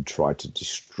and try to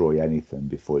destroy anything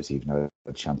before it's even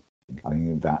a chance. I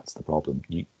think that's the problem.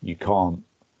 You can't.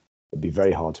 It'd be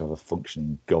very hard to have a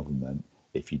functioning government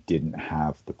if you didn't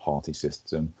have the party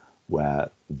system where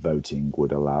voting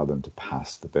would allow them to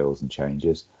pass the bills and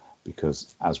changes,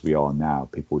 because as we are now,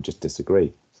 people would just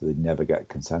disagree, so they'd never get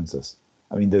consensus.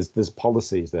 I mean, there's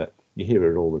policies that you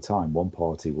hear it all the time. One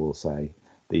party will say,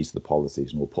 these are the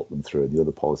policies, and we'll put them through, and the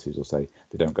other policies will say,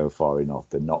 they don't go far enough,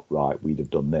 they're not right, we'd have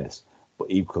done this. But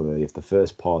equally, if the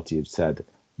first party had said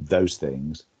those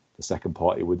things, the second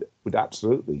party would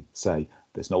absolutely say,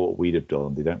 that's not what we'd have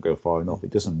done, they don't go far enough. It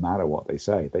doesn't matter what they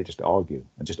say, they just argue,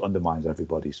 and just undermines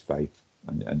everybody's faith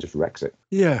and just wrecks it.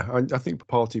 Yeah, I think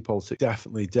party politics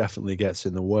definitely gets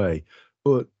in the way.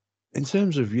 But in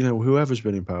terms of, whoever's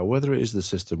been in power, whether it is the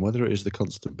system, whether it is the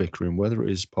constant bickering, whether it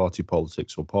is party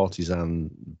politics or partisan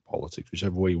politics,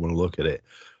 whichever way you want to look at it,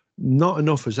 not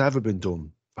enough has ever been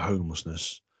done for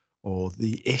homelessness or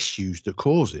the issues that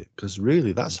cause it. Because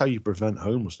really, that's how you prevent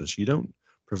homelessness. You don't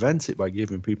prevent it by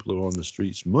giving people who are on the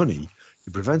streets money.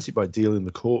 You prevent it by dealing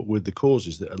with the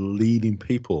causes that are leading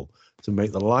people to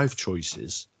make the life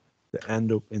choices that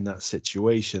end up in that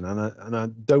situation. And I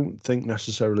don't think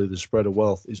necessarily the spread of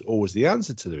wealth is always the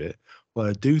answer to it, but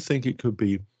I do think it could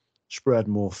be spread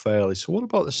more fairly. So what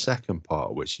about the second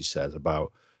part, which he says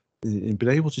about being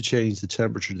able to change the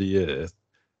temperature of the earth?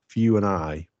 If you and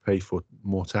I pay for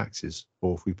more taxes,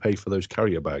 or if we pay for those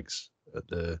carrier bags at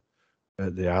the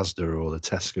Asda or the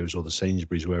Tesco's or the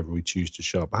Sainsbury's, wherever we choose to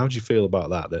shop, how do you feel about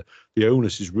that? The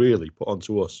onus is really put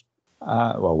onto us.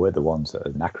 Well, we're the ones that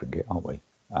are knackering it, aren't we?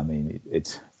 I mean,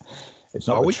 it's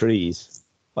not the trees.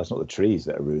 Well, it's not the trees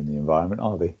that are ruining the environment,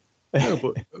 are they?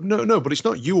 No, but it's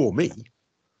not you or me.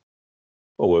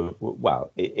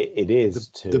 Well, it is.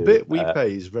 The bit we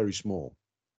pay is very small.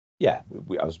 Yeah,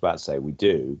 I was about to say we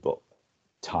do, but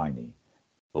tiny.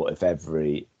 But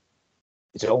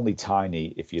it's only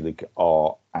tiny if you look at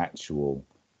our actual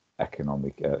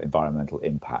economic, environmental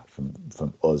impact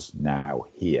from us now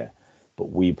here.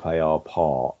 But we play our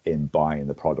part in buying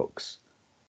the products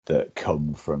that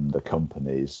come from the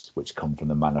companies, which come from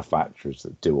the manufacturers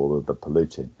that do all of the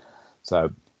polluting.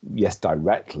 So yes,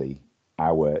 directly,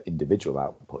 our individual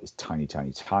output is tiny,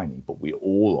 but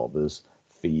all of us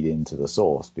feed into the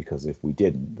source, because if we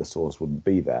didn't, the source wouldn't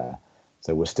be there.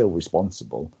 So we're still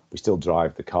responsible. We still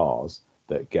drive the cars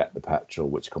that get the petrol,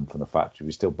 which come from the factory.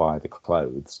 We still buy the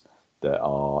clothes that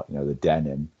are, the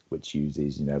denim, which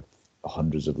uses,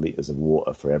 hundreds of litres of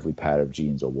water for every pair of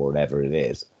jeans or whatever it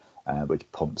is,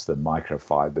 which pumps the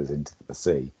microfibers into the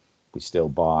sea. We still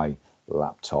buy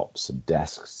laptops and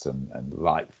desks and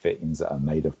light fittings that are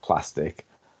made of plastic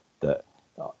that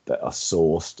are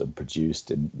sourced and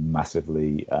produced in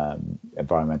massively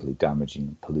environmentally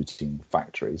damaging, polluting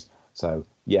factories. So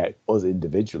yeah, us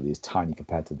individually is tiny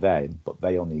compared to them, but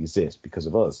they only exist because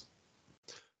of us.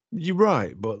 You're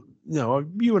right, but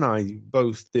you and I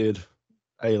both did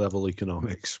A-level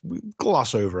economics. We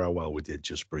gloss over how well we did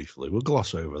just briefly. We'll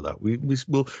gloss over that.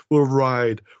 We'll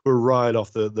ride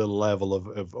off the level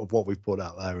of what we've put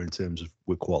out there in terms of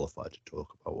we're qualified to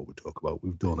talk about what we talk about.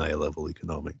 We've done A-level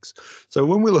economics. So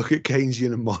when we look at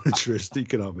Keynesian and monetarist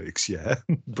economics,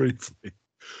 briefly.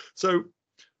 So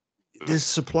there's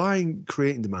supply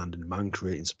creating demand and demand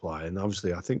creating supply. And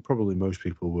obviously, I think probably most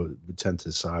people would tend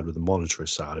to side with the monetarist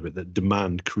side of it, that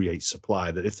demand creates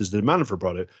supply, that if there's demand for a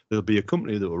product, there'll be a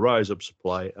company that will rise up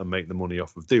supply and make the money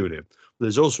off of doing it. But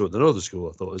there's also another school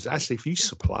of thought is actually if you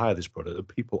supply this product, the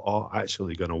people are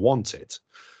actually going to want it.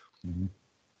 Mm-hmm.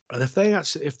 And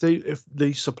if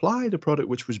they supplied a product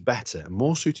which was better and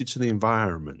more suited to the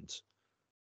environment,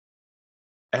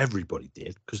 everybody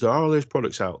did, because there are all those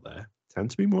products out there, tend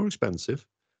to be more expensive,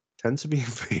 tend to be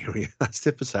inferior. That's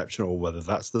the perception, or whether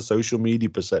that's the social media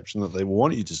perception that they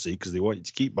want you to see because they want you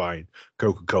to keep buying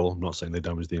Coca-Cola. I'm not saying they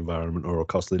damage the environment or are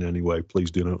costly in any way.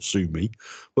 Please do not sue me.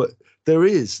 But there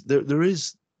is, though,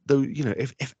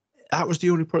 if that was the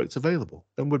only product available,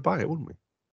 then we'd buy it, wouldn't we?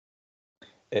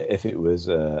 If it was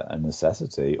a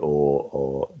necessity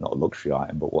or not a luxury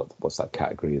item, but what's that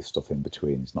category of stuff in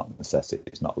between? It's not a necessity,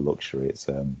 it's not a luxury, it's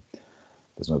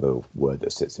there's another word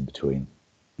that sits in between.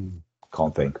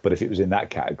 Can't think. But if it was in that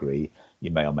category, you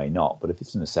may or may not. But if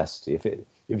it's a necessity, if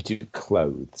you do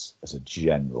clothes as a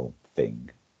general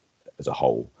thing, as a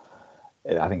whole,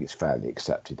 I think it's fairly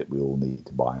accepted that we all need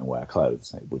to buy and wear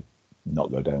clothes. It would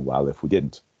not go down well if we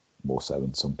didn't, more so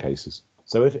in some cases.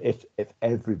 So if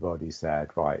everybody said,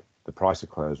 right, the price of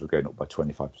clothes was going up by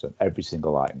 25%, every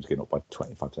single item was going up by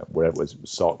 25%, wherever it was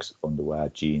socks, underwear,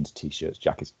 jeans, t-shirts,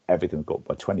 jackets, everything would go up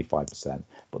by 25%,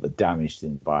 but the damage to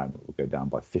the environment would go down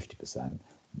by 50%.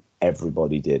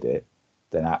 Everybody did it,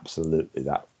 then absolutely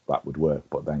that would work.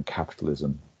 But then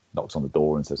capitalism knocks on the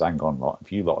door and says, hang on, lot,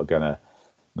 if you lot are going to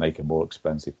make a more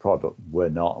expensive product, we're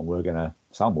not, and we're going to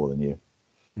sell more than you.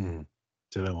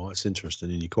 Do you know what? It's interesting,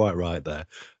 and you're quite right there.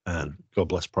 And God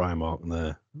bless Primark and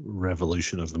their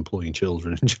revolution of employing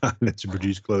children in China to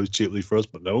produce clothes cheaply for us.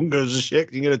 But no one goes to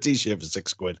shit. You can get a t-shirt for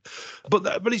 £6.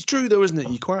 But it's true though, isn't it?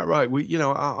 You're quite right.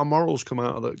 Our morals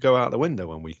go out the window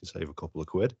when we can save a couple of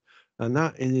quid, and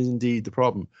that is indeed the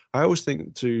problem. I always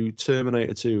think to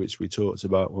Terminator 2, which we talked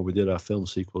about when we did our film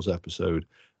sequels episode,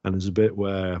 and there's a bit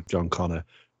where John Connor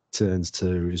turns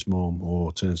to his mom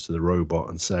or turns to the robot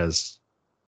and says,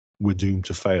 we're doomed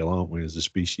to fail, aren't we, as a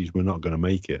species? We're not going to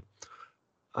make it.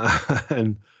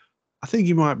 And I think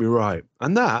you might be right.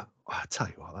 And that, I tell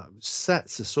you what, that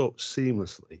sets us up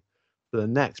seamlessly for the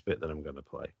next bit that I'm going to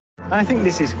play. I think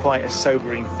this is quite a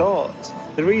sobering thought.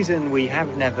 The reason we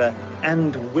have never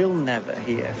and will never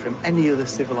hear from any other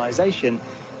civilization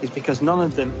is because none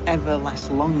of them ever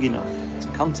last long enough to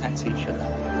contact each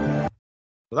other.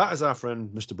 Well, that is our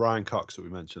friend, Mr. Brian Cox, that we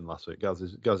mentioned last week. Gaz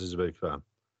is a big fan.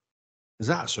 Is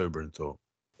that a sobering thought?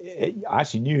 I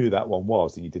actually knew who that one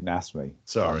was, and you didn't ask me.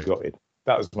 Sorry.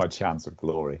 That was my chance of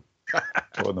glory.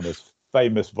 One of the most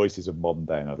famous voices of modern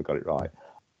day, and I've got it right.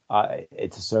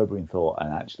 It's a sobering thought,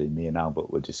 and actually, me and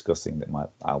Albert were discussing that. My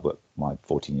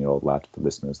 14-year-old lad, for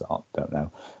listeners that don't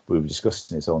know, we were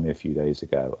discussing this only a few days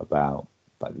ago about,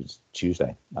 it was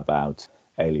Tuesday, about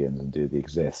aliens and do they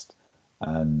exist,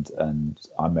 and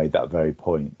I made that very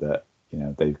point that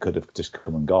they could have just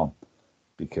come and gone.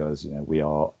 Because we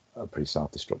are a pretty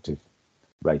self-destructive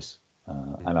race,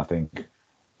 and I think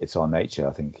it's our nature.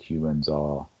 I think humans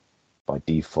are by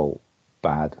default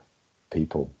bad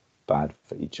people, bad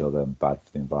for each other and bad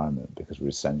for the environment, because we're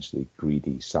essentially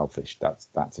greedy, selfish.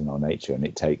 That's in our nature, and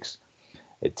it takes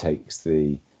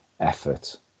the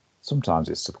effort. Sometimes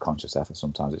it's subconscious effort,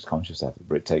 sometimes it's conscious effort,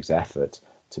 but it takes effort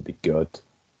to be good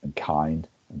and kind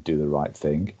and do the right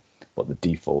thing. But the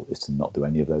default is to not do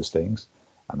any of those things.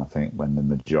 And I think when the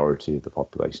majority of the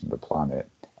population of the planet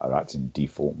are acting in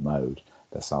default mode,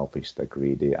 they're selfish, they're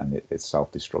greedy, and it's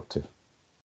self-destructive.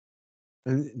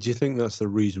 And do you think that's the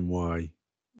reason why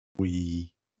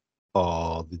we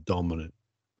are the dominant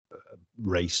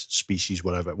race, species,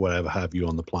 whatever have you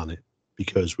on the planet?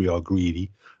 Because we are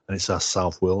greedy, and it's our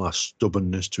self-will, our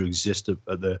stubbornness to exist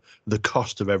at the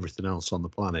cost of everything else on the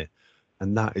planet.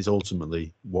 And that is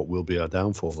ultimately what will be our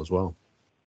downfall as well.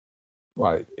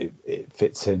 Well, it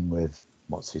fits in with,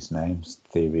 what's his name?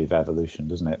 Theory of evolution,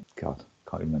 doesn't it? God,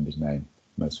 can't remember his name.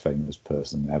 Most famous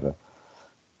person ever.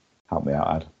 Help me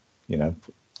out, Ad.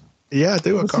 Yeah, I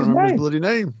do. What's I can't remember his name? bloody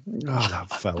name. Oh, that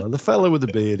fella. The fella with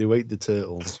the beard who ate the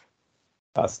turtles.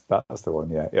 That's the one.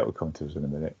 Yeah, it will come to us in a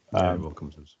minute. Yeah, it will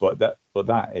come to us. But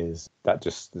that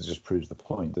just proves the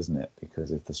point, doesn't it?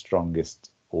 Because if the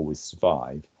strongest always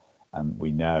survive, and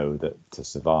we know that to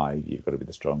survive you've got to be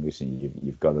the strongest and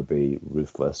you've got to be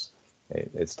ruthless,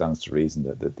 it stands to reason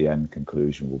that the end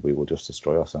conclusion will be we'll just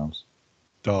destroy ourselves.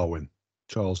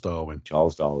 Charles Darwin.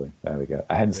 There we go.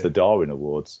 Hence the Darwin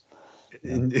Awards.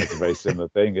 It's a very similar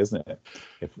thing, isn't it?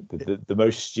 If the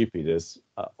most stupidest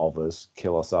of us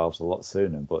kill ourselves a lot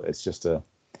sooner, but it's just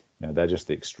they're just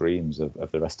the extremes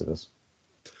of the rest of us.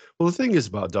 Well, the thing is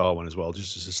about Darwin as well,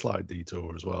 just as a slight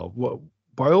detour as well. Well,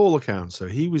 by all accounts, so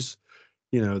he was,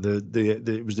 it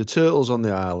was the turtles on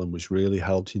the island which really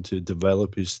helped him to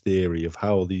develop his theory of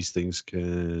how these things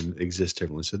can exist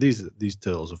differently. So these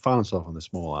turtles have found themselves on this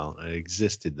small island and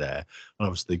existed there, and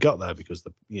obviously they got there because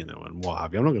and what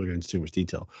have you. I'm not going to go into too much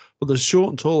detail, but the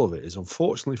short and tall of it is,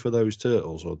 unfortunately for those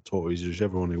turtles or tortoises,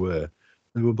 whichever one they were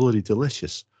bloody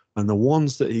delicious. And the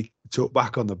ones that he took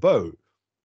back on the boat,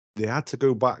 they had to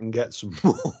go back and get some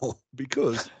more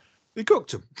because they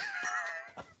cooked them.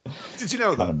 Did you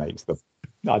know that? Kind of makes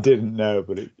I didn't know,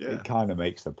 but it kind of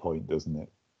makes the point, doesn't it?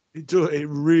 It does. It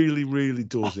really, really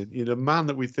does. It. A man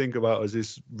that we think about as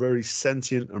this very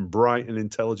sentient and bright and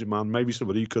intelligent man, maybe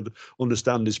somebody who could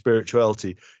understand his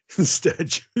spirituality, instead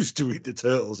chose to eat the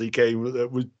turtles. He came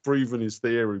was proving his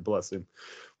theory, bless him.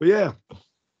 But yeah,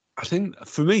 I think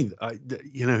for me, I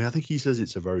think he says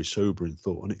it's a very sobering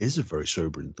thought, and it is a very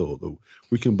sobering thought that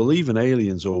we can believe in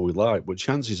aliens all we like, but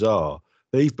chances are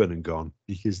they've been and gone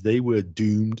because they were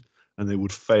doomed and they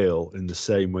would fail in the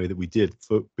same way that we did.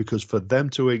 Because for them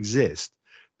to exist,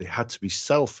 they had to be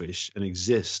selfish and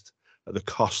exist at the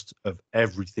cost of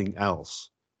everything else.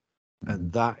 And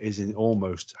that is in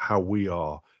almost how we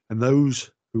are. And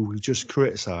those who we just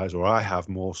criticize, or I have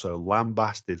more so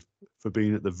lambasted for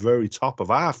being at the very top of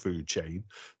our food chain,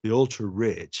 the ultra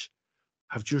rich,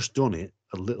 have just done it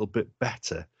a little bit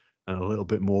better and a little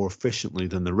bit more efficiently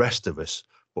than the rest of us.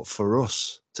 But for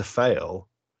us to fail,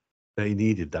 they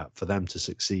needed that for them to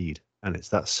succeed. And it's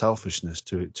that selfishness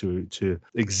to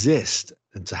exist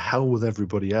and to hell with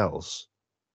everybody else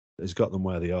that has got them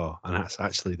where they are. And that's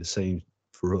actually the same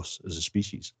for us as a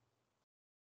species.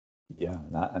 Yeah,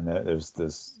 there's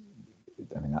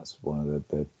that's one of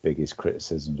the biggest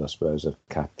criticisms, I suppose, of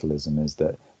capitalism, is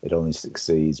that it only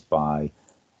succeeds by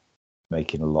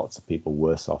making lots of people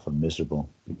worse off and miserable,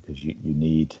 because you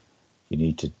need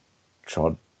to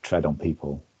tread on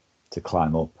people to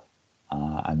climb up,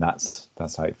 and that's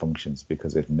how it functions.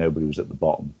 Because if nobody was at the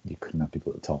bottom, you couldn't have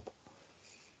people at the top.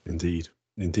 Indeed,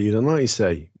 and like you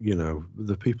say,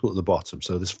 the people at the bottom.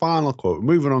 So this final quote,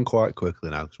 moving on quite quickly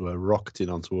now because we're rocketing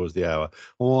on towards the hour.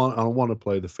 I want to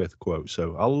play the fifth quote,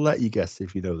 so I'll let you guess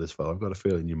if you know this fellow. I've got a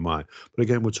feeling you might. But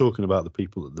again, we're talking about the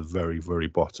people at the very, very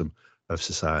bottom of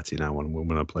society now, and we're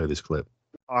going to play this clip.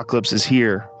 Apocalypse is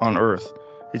here on Earth.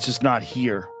 It's just not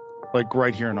here, like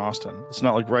right here in Austin. It's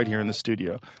not like right here in the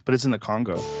studio, but it's in the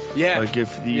Congo. Yeah. Like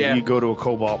if you go to a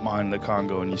cobalt mine in the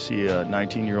Congo and you see a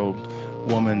 19-year-old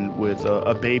woman with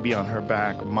a baby on her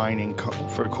back mining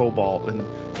for cobalt and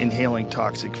inhaling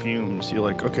toxic fumes, you're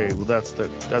like, okay, well that's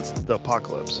the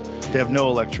apocalypse. They have no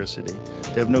electricity,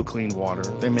 they have no clean water,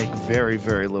 they make very,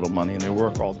 very little money, and they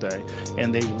work all day,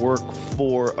 and they work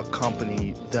for a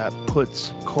company that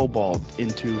puts cobalt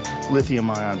into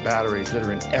lithium-ion batteries that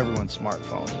are in everyone's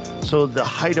smartphone. So the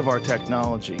height of our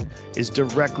technology is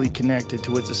directly connected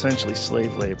to what's essentially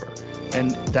slave labor.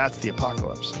 And that's the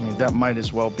apocalypse. I mean, that might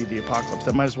as well be the apocalypse.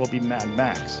 That might as well be Mad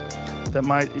Max. It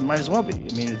might as well be.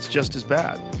 I mean, it's just as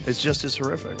bad. It's just as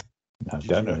horrific. No, I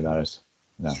don't know who that is.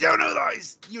 No. You don't know that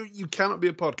is. You cannot be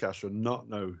a podcaster and not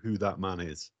know who that man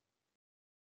is.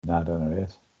 No, I don't know who he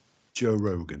is. Joe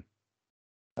Rogan.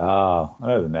 Oh, I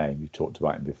know the name. You've talked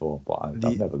about him before, but I've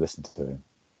never listened to him.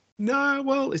 No,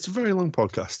 well, it's a very long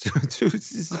podcast.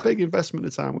 It's a big investment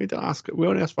of time. We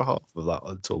only ask for half of that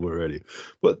until we're ready.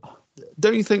 But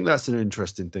don't you think that's an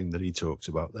interesting thing that he talks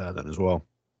about there then as well?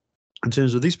 In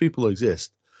terms of these people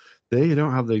exist, they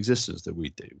don't have the existence that we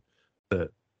do.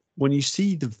 But when you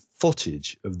see the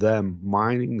footage of them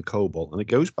mining the cobalt, and it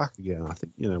goes back again, I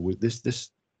think, with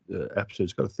this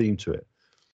episode's got a theme to it.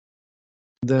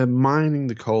 They're mining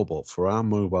the cobalt for our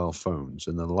mobile phones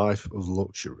and the life of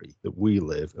luxury that we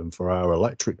live, and for our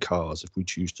electric cars if we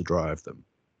choose to drive them.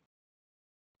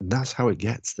 And that's how it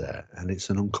gets there, and it's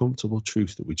an uncomfortable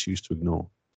truth that we choose to ignore.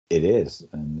 It is,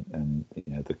 and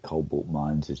the cobalt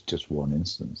mines is just one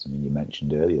instance. I mean, you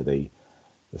mentioned earlier the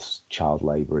child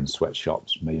labour in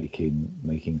sweatshops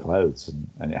making clothes,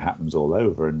 and it happens all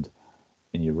over. And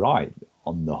you're right,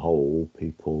 on the whole,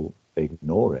 people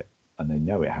ignore it. and they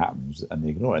know it happens, and they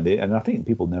ignore it. And I think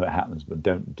people know it happens, but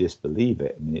don't disbelieve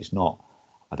it. I mean, it's not.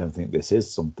 I don't think this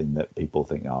is something that people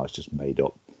think, oh, it's just made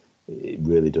up. It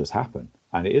really does happen,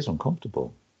 and it is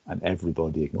uncomfortable, and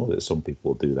everybody ignores it. Some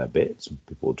people will do their bit. Some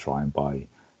people will try and buy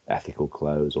ethical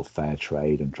clothes or fair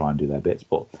trade and try and do their bits.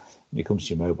 But when it comes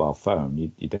to your mobile phone,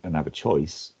 you don't have a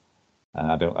choice.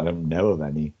 And I don't know of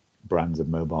any brands of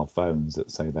mobile phones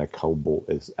that say their cobalt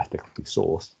is ethically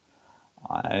sourced.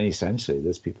 And essentially,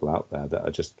 there's people out there that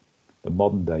are just the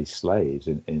modern day slaves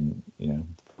in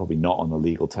probably not on a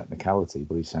legal technicality,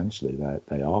 but essentially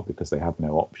they are, because they have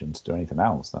no option to do anything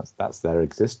else. That's their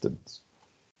existence.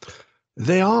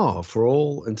 They are, for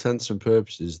all intents and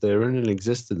purposes, they're in an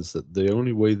existence that the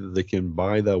only way that they can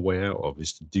buy their way out of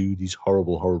is to do these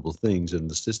horrible, horrible things. And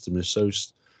the system is so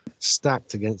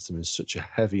stacked against them in such a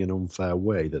heavy and unfair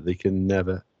way that they can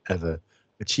never, ever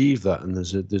achieve that. And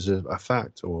there's a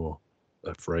fact or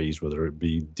a phrase, whether it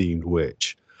be deemed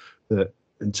which, that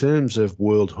in terms of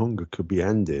world hunger could be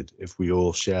ended if we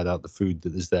all shared out the food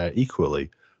that is there equally.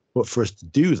 But for us to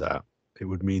do that, it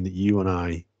would mean that you and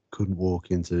I couldn't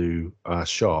walk into our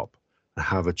shop and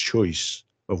have a choice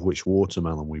of which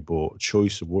watermelon we bought, a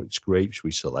choice of which grapes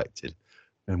we selected.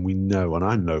 And we know, and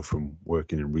I know from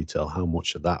working in retail, how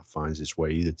much of that finds its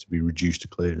way either to be reduced to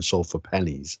clear and sold for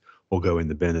pennies or go in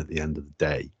the bin at the end of the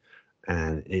day.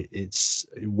 And it's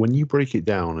when you break it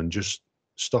down and just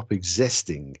stop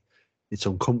existing, it's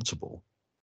uncomfortable,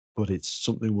 but it's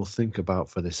something we'll think about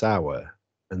for this hour,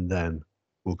 and then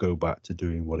we'll go back to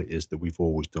doing what it is that we've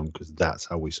always done, because that's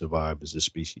how we survive as a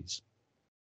species.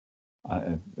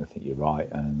 I think you're right,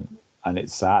 and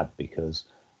it's sad because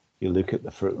you look at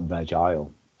the fruit and veg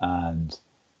aisle, and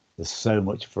there's so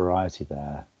much variety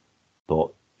there, but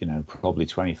probably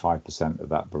 25% of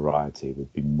that variety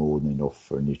would be more than enough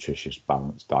for a nutritious,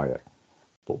 balanced diet.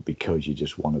 But because you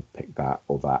just want to pick that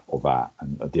or that or that,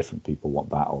 and different people want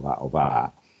that or that or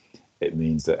that, it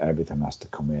means that everything has to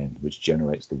come in, which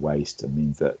generates the waste, and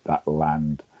means that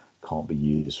land can't be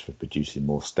used for producing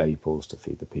more staples to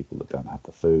feed the people that don't have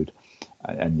the food.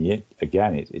 And yet,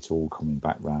 again, it's all coming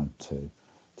back round to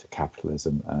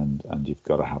capitalism, and you've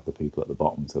got to have the people at the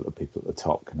bottom so that the people at the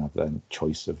top can have their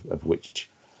choice of which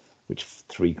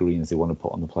 3 greens they want to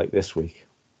put on the plate this week.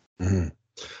 Mm-hmm.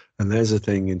 And there's a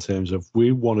thing in terms of,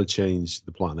 we want to change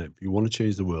the planet, if you want to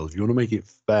change the world, if you want to make it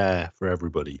fair for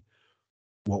everybody,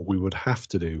 what we would have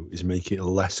to do is make it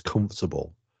less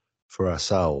comfortable for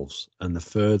ourselves. And the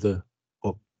further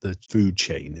up the food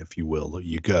chain, if you will, that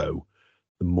you go,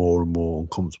 the more and more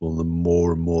uncomfortable, the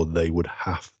more and more they would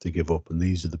have to give up. And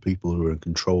these are the people who are in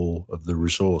control of the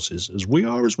resources, as we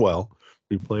are as well.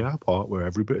 We play our part where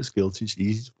every bit is guilty. It's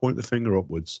easy to point the finger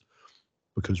upwards,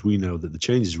 because we know that the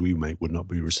changes we make would not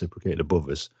be reciprocated above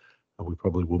us, and we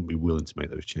probably wouldn't be willing to make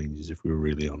those changes if we were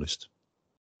really honest.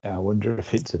 I wonder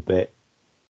if it's a bit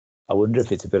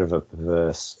of a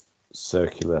perverse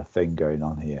circular thing going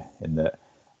on here, in that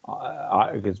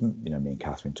because me and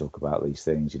Catherine talk about these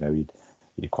things.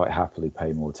 You'd quite happily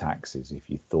pay more taxes if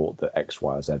you thought that X,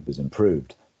 Y, or Z was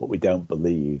improved, but we don't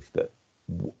believe that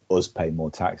us paying more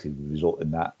taxes would result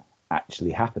in that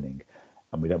actually happening.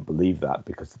 And we don't believe that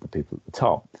because of the people at the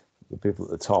top. The people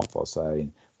at the top are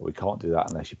saying, well, we can't do that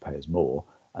unless you pay us more.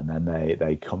 And then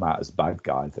they come out as bad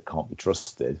guys that can't be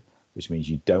trusted, which means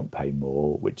you don't pay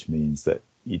more, which means that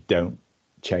you don't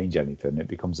change anything. It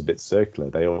becomes a bit circular.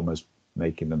 They're almost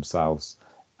making themselves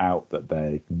out that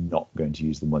they're not going to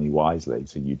use the money wisely,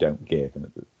 so you don't give.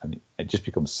 And it just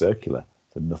becomes circular,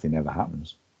 so nothing ever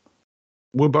happens.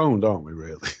 We're boned, aren't we,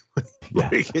 really? Yeah.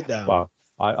 Break it down. Well,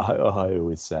 I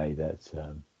always say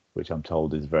that, which I'm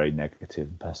told is very negative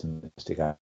and pessimistic.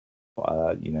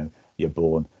 You're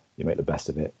born, you make the best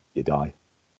of it, you die.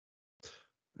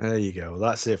 There you go.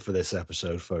 That's it for this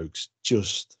episode, folks.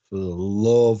 Just for the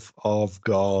love of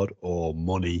God or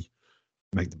money,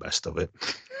 make the best of it.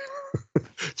 Do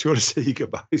you want to say your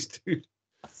goodbyes, dude?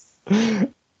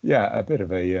 Yeah, a bit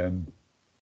of a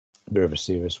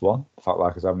serious one. Felt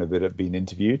like I was having a bit of being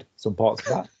interviewed. Some parts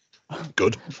of that.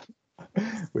 Good.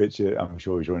 Which I'm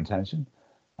sure was your intention.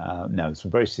 No,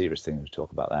 some very serious things to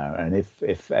talk about there. And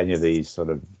if any of these sort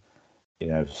of,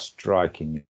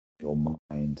 striking your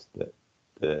mind, that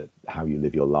how you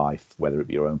live your life, whether it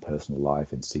be your own personal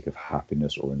life in seek of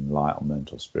happiness or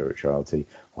enlightenment or spirituality,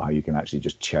 or how you can actually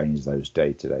just change those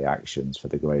day-to-day actions for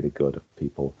the greater good of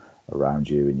people around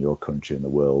you in your country and the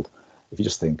world. If you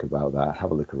just think about that,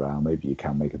 have a look around, maybe you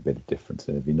can make a bit of difference.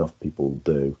 And if enough people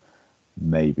do,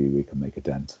 maybe we can make a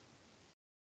dent.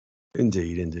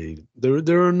 Indeed.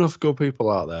 There are enough good people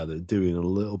out there that are doing a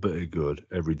little bit of good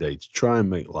every day to try and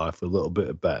make life a little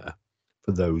bit better.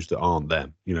 for those that aren't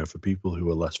them, you know, for people who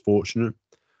are less fortunate.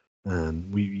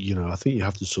 And we, you know, I think you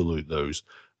have to salute those.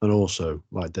 And also,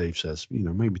 like Dave says, you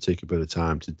know, maybe take a bit of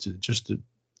time to just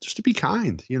to be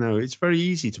kind. You know, it's very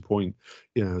easy to point,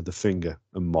 you know, the finger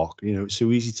and mock. You know, it's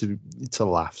so easy to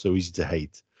laugh, so easy to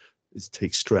hate. It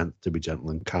takes strength to be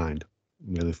gentle and kind.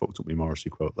 I nearly fucked up my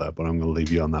Morrissey quote there, but I'm going to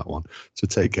leave you on that one. So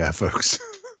take care, folks.